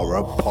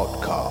Horror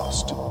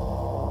podcast.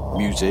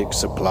 Music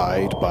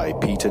supplied by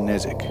Peter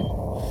Nezik.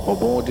 For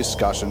more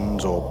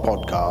discussions or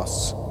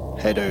podcasts,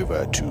 head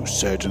over to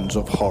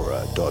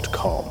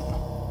surgeonsofhorror.com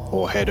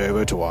or head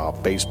over to our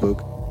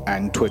Facebook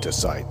and Twitter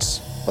sites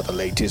for the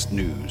latest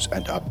news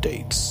and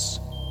updates.